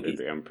lactation cookies.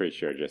 I'm pretty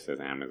sure it just says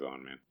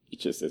Amazon, man. It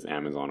just says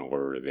Amazon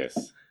order this.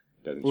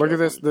 Look at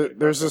this.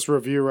 There's this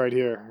review right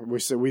here.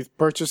 We've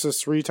purchased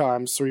this 3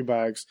 times, 3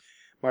 bags.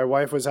 My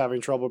wife was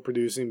having trouble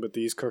producing, but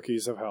these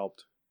cookies have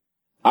helped.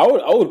 I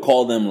would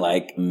call them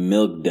like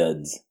milk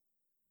duds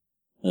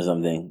or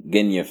something.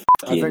 Getting your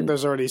fucking... I think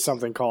there's already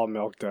something called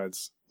milk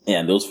duds. Yeah,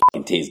 and those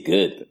fucking taste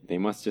good. They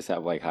must just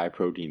have like high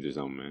proteins or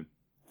something, man.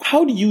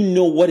 How do you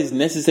know what is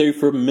necessary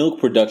for milk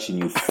production,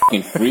 you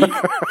fucking freak?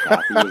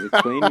 Kathy was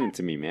explaining it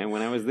to me, man,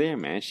 when I was there,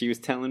 man. She was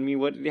telling me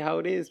how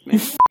it is, man.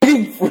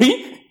 Fucking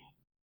freak?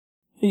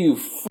 You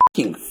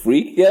fucking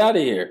freak. Get out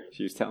of here.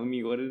 She was telling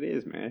me what it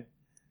is, man.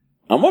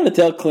 I'm going to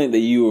tell Clint that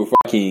you were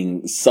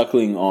fucking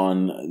suckling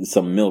on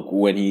some milk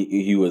when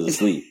he was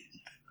asleep.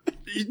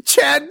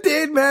 Chad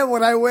did, man.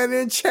 When I went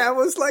in, Chad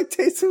was like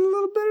tasting a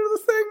little bit of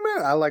the thing,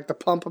 man. I like to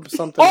pump up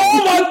something.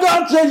 Oh my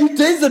god, Chad, you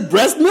tasted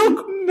breast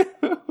milk?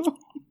 No.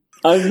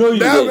 I know you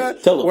did. Man.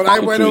 Tell when I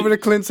went over to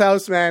Clint's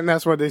house, man,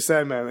 that's what they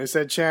said, man. They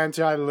said Chan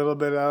tried a little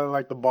bit out of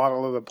like the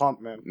bottle of the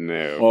pump, man.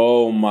 No.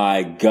 Oh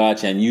my god,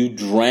 Chan, you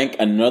drank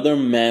another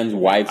man's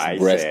wife's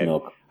breast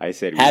milk. I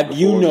said, have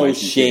you no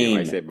shame?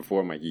 I said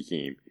before Mikey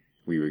came,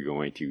 we were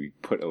going to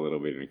put a little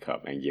bit in a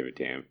cup and give it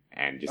to him,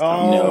 and just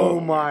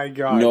my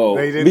god, no,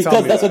 they didn't because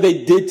tell me that's that. What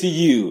they did to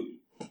you.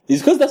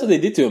 It's because that's what they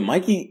did to him.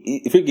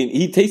 Mikey,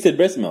 he tasted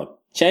breast milk.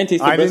 Chan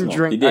tasted breast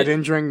milk. I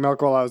didn't drink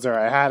milk while I was there.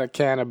 I had a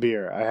can of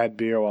beer. I had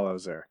beer while I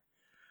was there.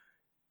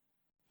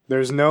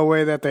 There's no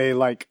way that they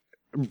like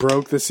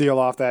broke the seal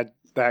off that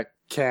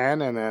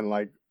can and then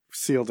like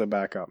sealed it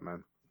back up,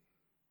 man.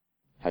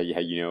 How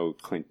you know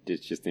Clint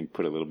just didn't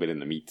put a little bit in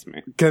the meats,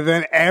 man? Because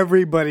then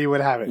everybody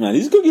would have it. Now,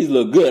 these cookies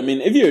look good. I mean,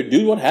 if you're a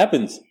dude, what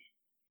happens?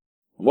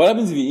 What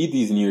happens if you eat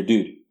these and you're a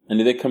dude? And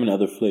do they come in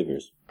other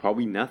flavors?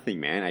 Probably nothing,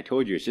 man. I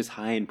told you, it's just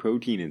high in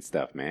protein and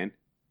stuff, man.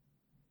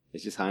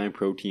 It's just high in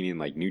protein and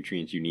like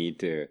nutrients you need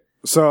to...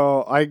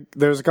 So,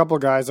 there's a couple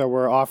of guys that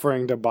were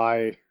offering to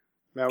buy...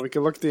 Now, we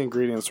can look at the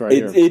ingredients here.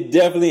 It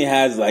definitely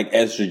has like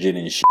estrogen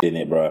and shit in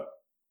it, bro.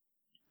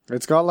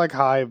 It's got like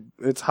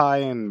it's high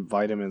in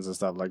vitamins and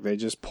stuff. Like they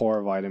just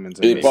pour vitamins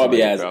in it. It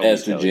probably has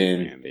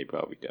estrogen. They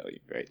probably tell you,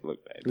 right? Look,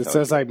 it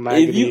says like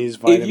manganese,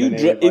 vitamin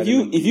A.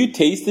 If you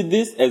tasted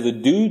this as a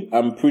dude,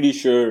 I'm pretty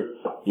sure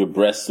your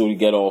breasts would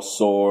get all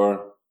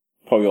sore,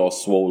 probably all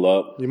swole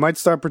up. You might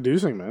start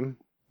producing, man.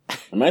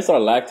 I might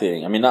start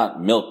lactating. I mean,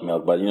 not milk,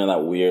 but you know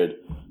that weird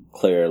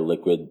clear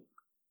liquid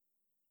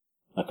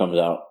that comes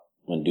out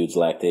when dudes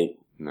lactate.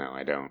 No,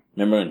 I don't.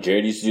 Remember when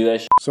Jared used to do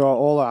that shit? So,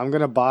 Ola, I'm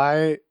gonna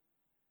buy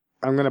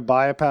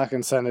a pack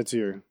and send it to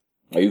you.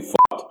 Are you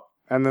fucked?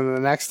 And then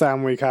the next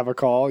time we have a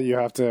call, you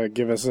have to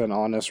give us an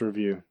honest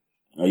review.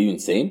 Are you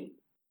insane?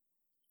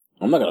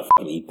 I'm not gonna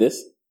fucking eat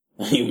this.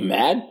 Are you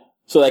mad?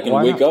 So that I can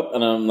Why wake not? up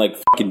and I'm like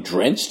fucking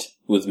drenched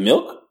with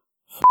milk?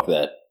 Fuck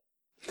that.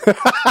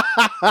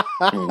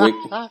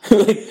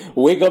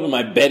 Wake up and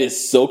my bed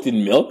is soaked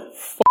in milk?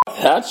 Fuck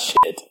that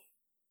shit.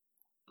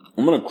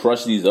 I'm gonna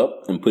crush these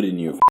up and put it in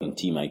your fucking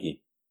tea,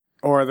 Mikey.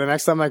 Or the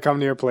next time I come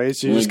to your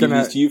place, you're I'm just gonna give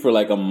gonna... these to you for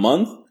like a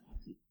month.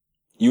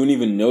 You wouldn't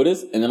even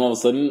notice, and then all of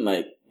a sudden,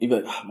 like, you'd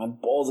be like, my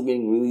balls are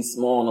getting really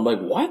small. And I'm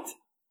like, what?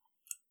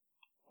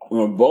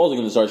 When my balls are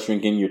gonna start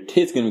shrinking, your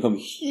tits gonna become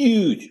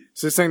huge.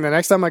 So you're saying the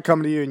next time I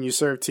come to you and you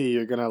serve tea,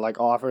 you're gonna like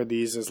offer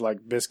these as like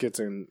biscuits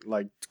and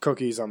like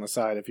cookies on the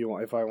side if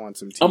I want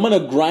some tea. I'm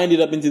gonna grind it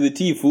up into the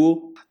tea,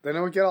 fool. Then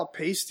it would get all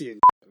pasty and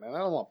man. I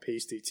don't want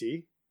pasty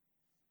tea.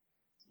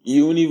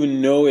 You won't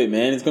even know it,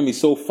 man. It's gonna be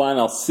so fine.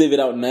 I'll sieve it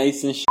out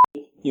nice and shit.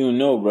 You don't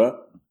know, bro.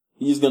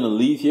 You're just gonna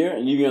leave here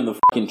and you're on the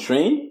fucking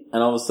train,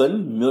 and all of a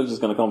sudden, milk's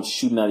just gonna come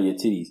shooting out of your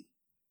titties.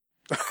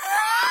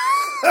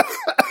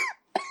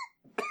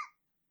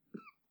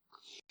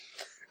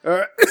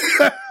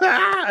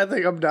 I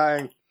think I'm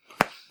dying.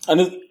 And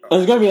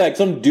there's gonna be like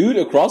some dude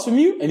across from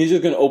you, and he's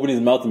just gonna open his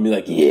mouth and be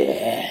like,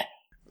 yeah.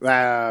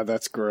 Ah,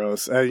 that's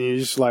gross. And you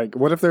just like,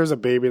 what if there's a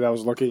baby that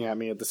was looking at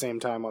me at the same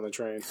time on the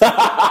train?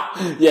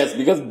 Yes,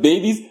 because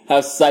babies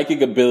have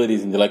psychic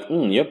abilities, and they're like,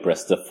 your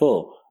breasts are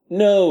full.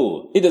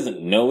 No, it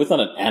doesn't know. It's not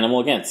an animal.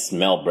 It can't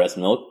smell breast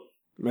milk.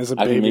 As a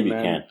Actually, baby, maybe man.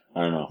 it can.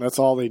 I don't know. That's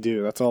all they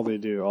do. That's all they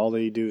do. All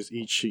they do is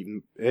eat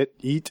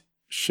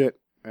shit,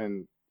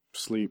 and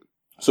sleep.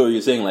 So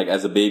you're saying, like,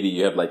 as a baby,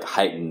 you have, like,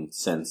 heightened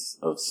sense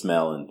of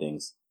smell and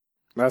things.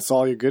 That's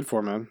all you're good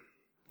for, man.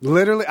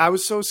 Literally, I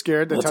was so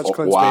scared to touch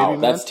Clint's wow,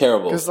 baby, man. that's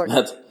terrible. Like,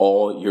 That's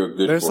all you're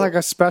good there's for. like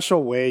a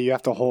special way you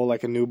have to hold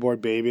like a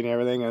newborn baby and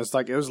everything. And it's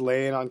like, it was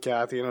laying on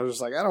Kathy and I was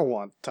just like, I don't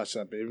want to touch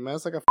that baby, man.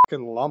 It's like a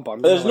fucking lump.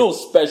 There's no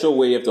special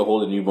way you have to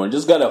hold a newborn.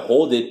 Just gotta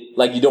hold it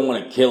like you don't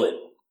want to kill it.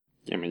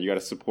 Yeah, man, you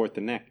gotta support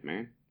the neck,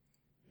 man.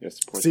 You gotta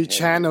support See, the head.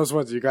 Chan knows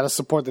what. You gotta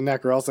support the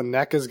neck or else the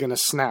neck is gonna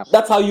snap.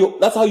 That's how you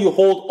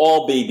hold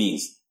all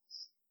babies.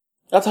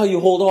 That's how you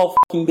hold all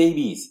fucking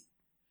babies.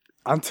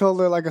 Until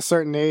they're like a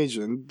certain age.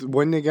 And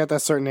when they get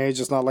that certain age,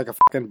 it's not like a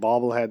fucking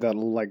bobblehead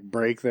that'll like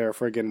break their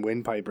friggin'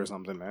 windpipe or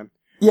something, man.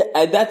 Yeah,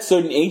 at that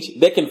certain age,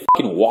 they can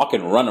fucking walk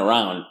and run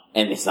around,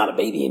 and it's not a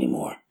baby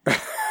anymore.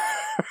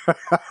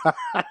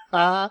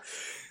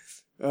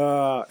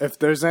 If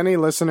there's any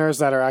listeners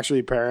that are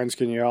actually parents,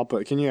 can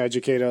you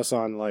educate us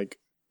on like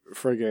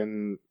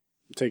friggin'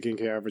 taking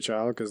care of a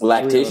child? Because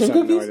Lactation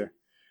cookies?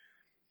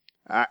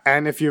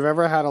 And if you've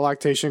ever had a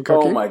lactation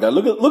cookie, Oh my god,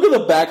 look at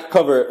the back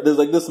cover. There's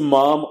like this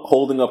mom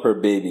holding up her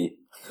baby.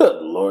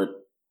 Good lord.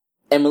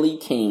 Emily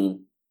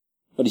Kane.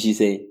 What did she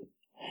say?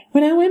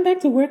 When I went back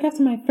to work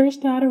after my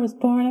first daughter was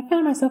born, I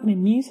found myself in a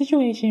new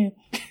situation.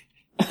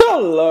 Oh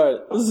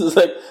lord. This is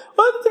like,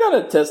 what kind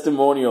of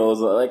testimonials?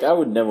 Like, I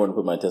would never want to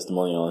put my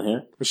testimonial in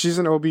here. she's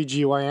an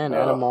OBGYN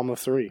and a mom of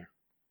 3.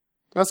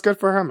 That's good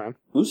for her, man.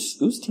 Whose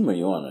team are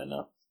you on right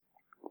now?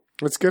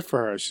 It's good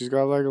for her. She's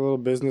got like a little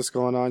business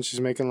going on. She's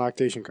making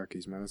lactation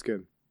cookies, man. It's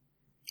good.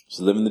 She's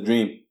living the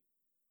dream.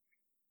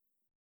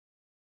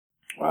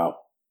 Wow.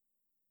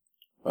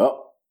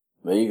 Well,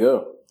 there you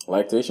go.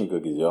 Lactation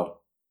cookies, y'all.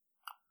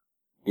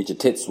 Get your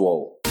tits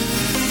swole.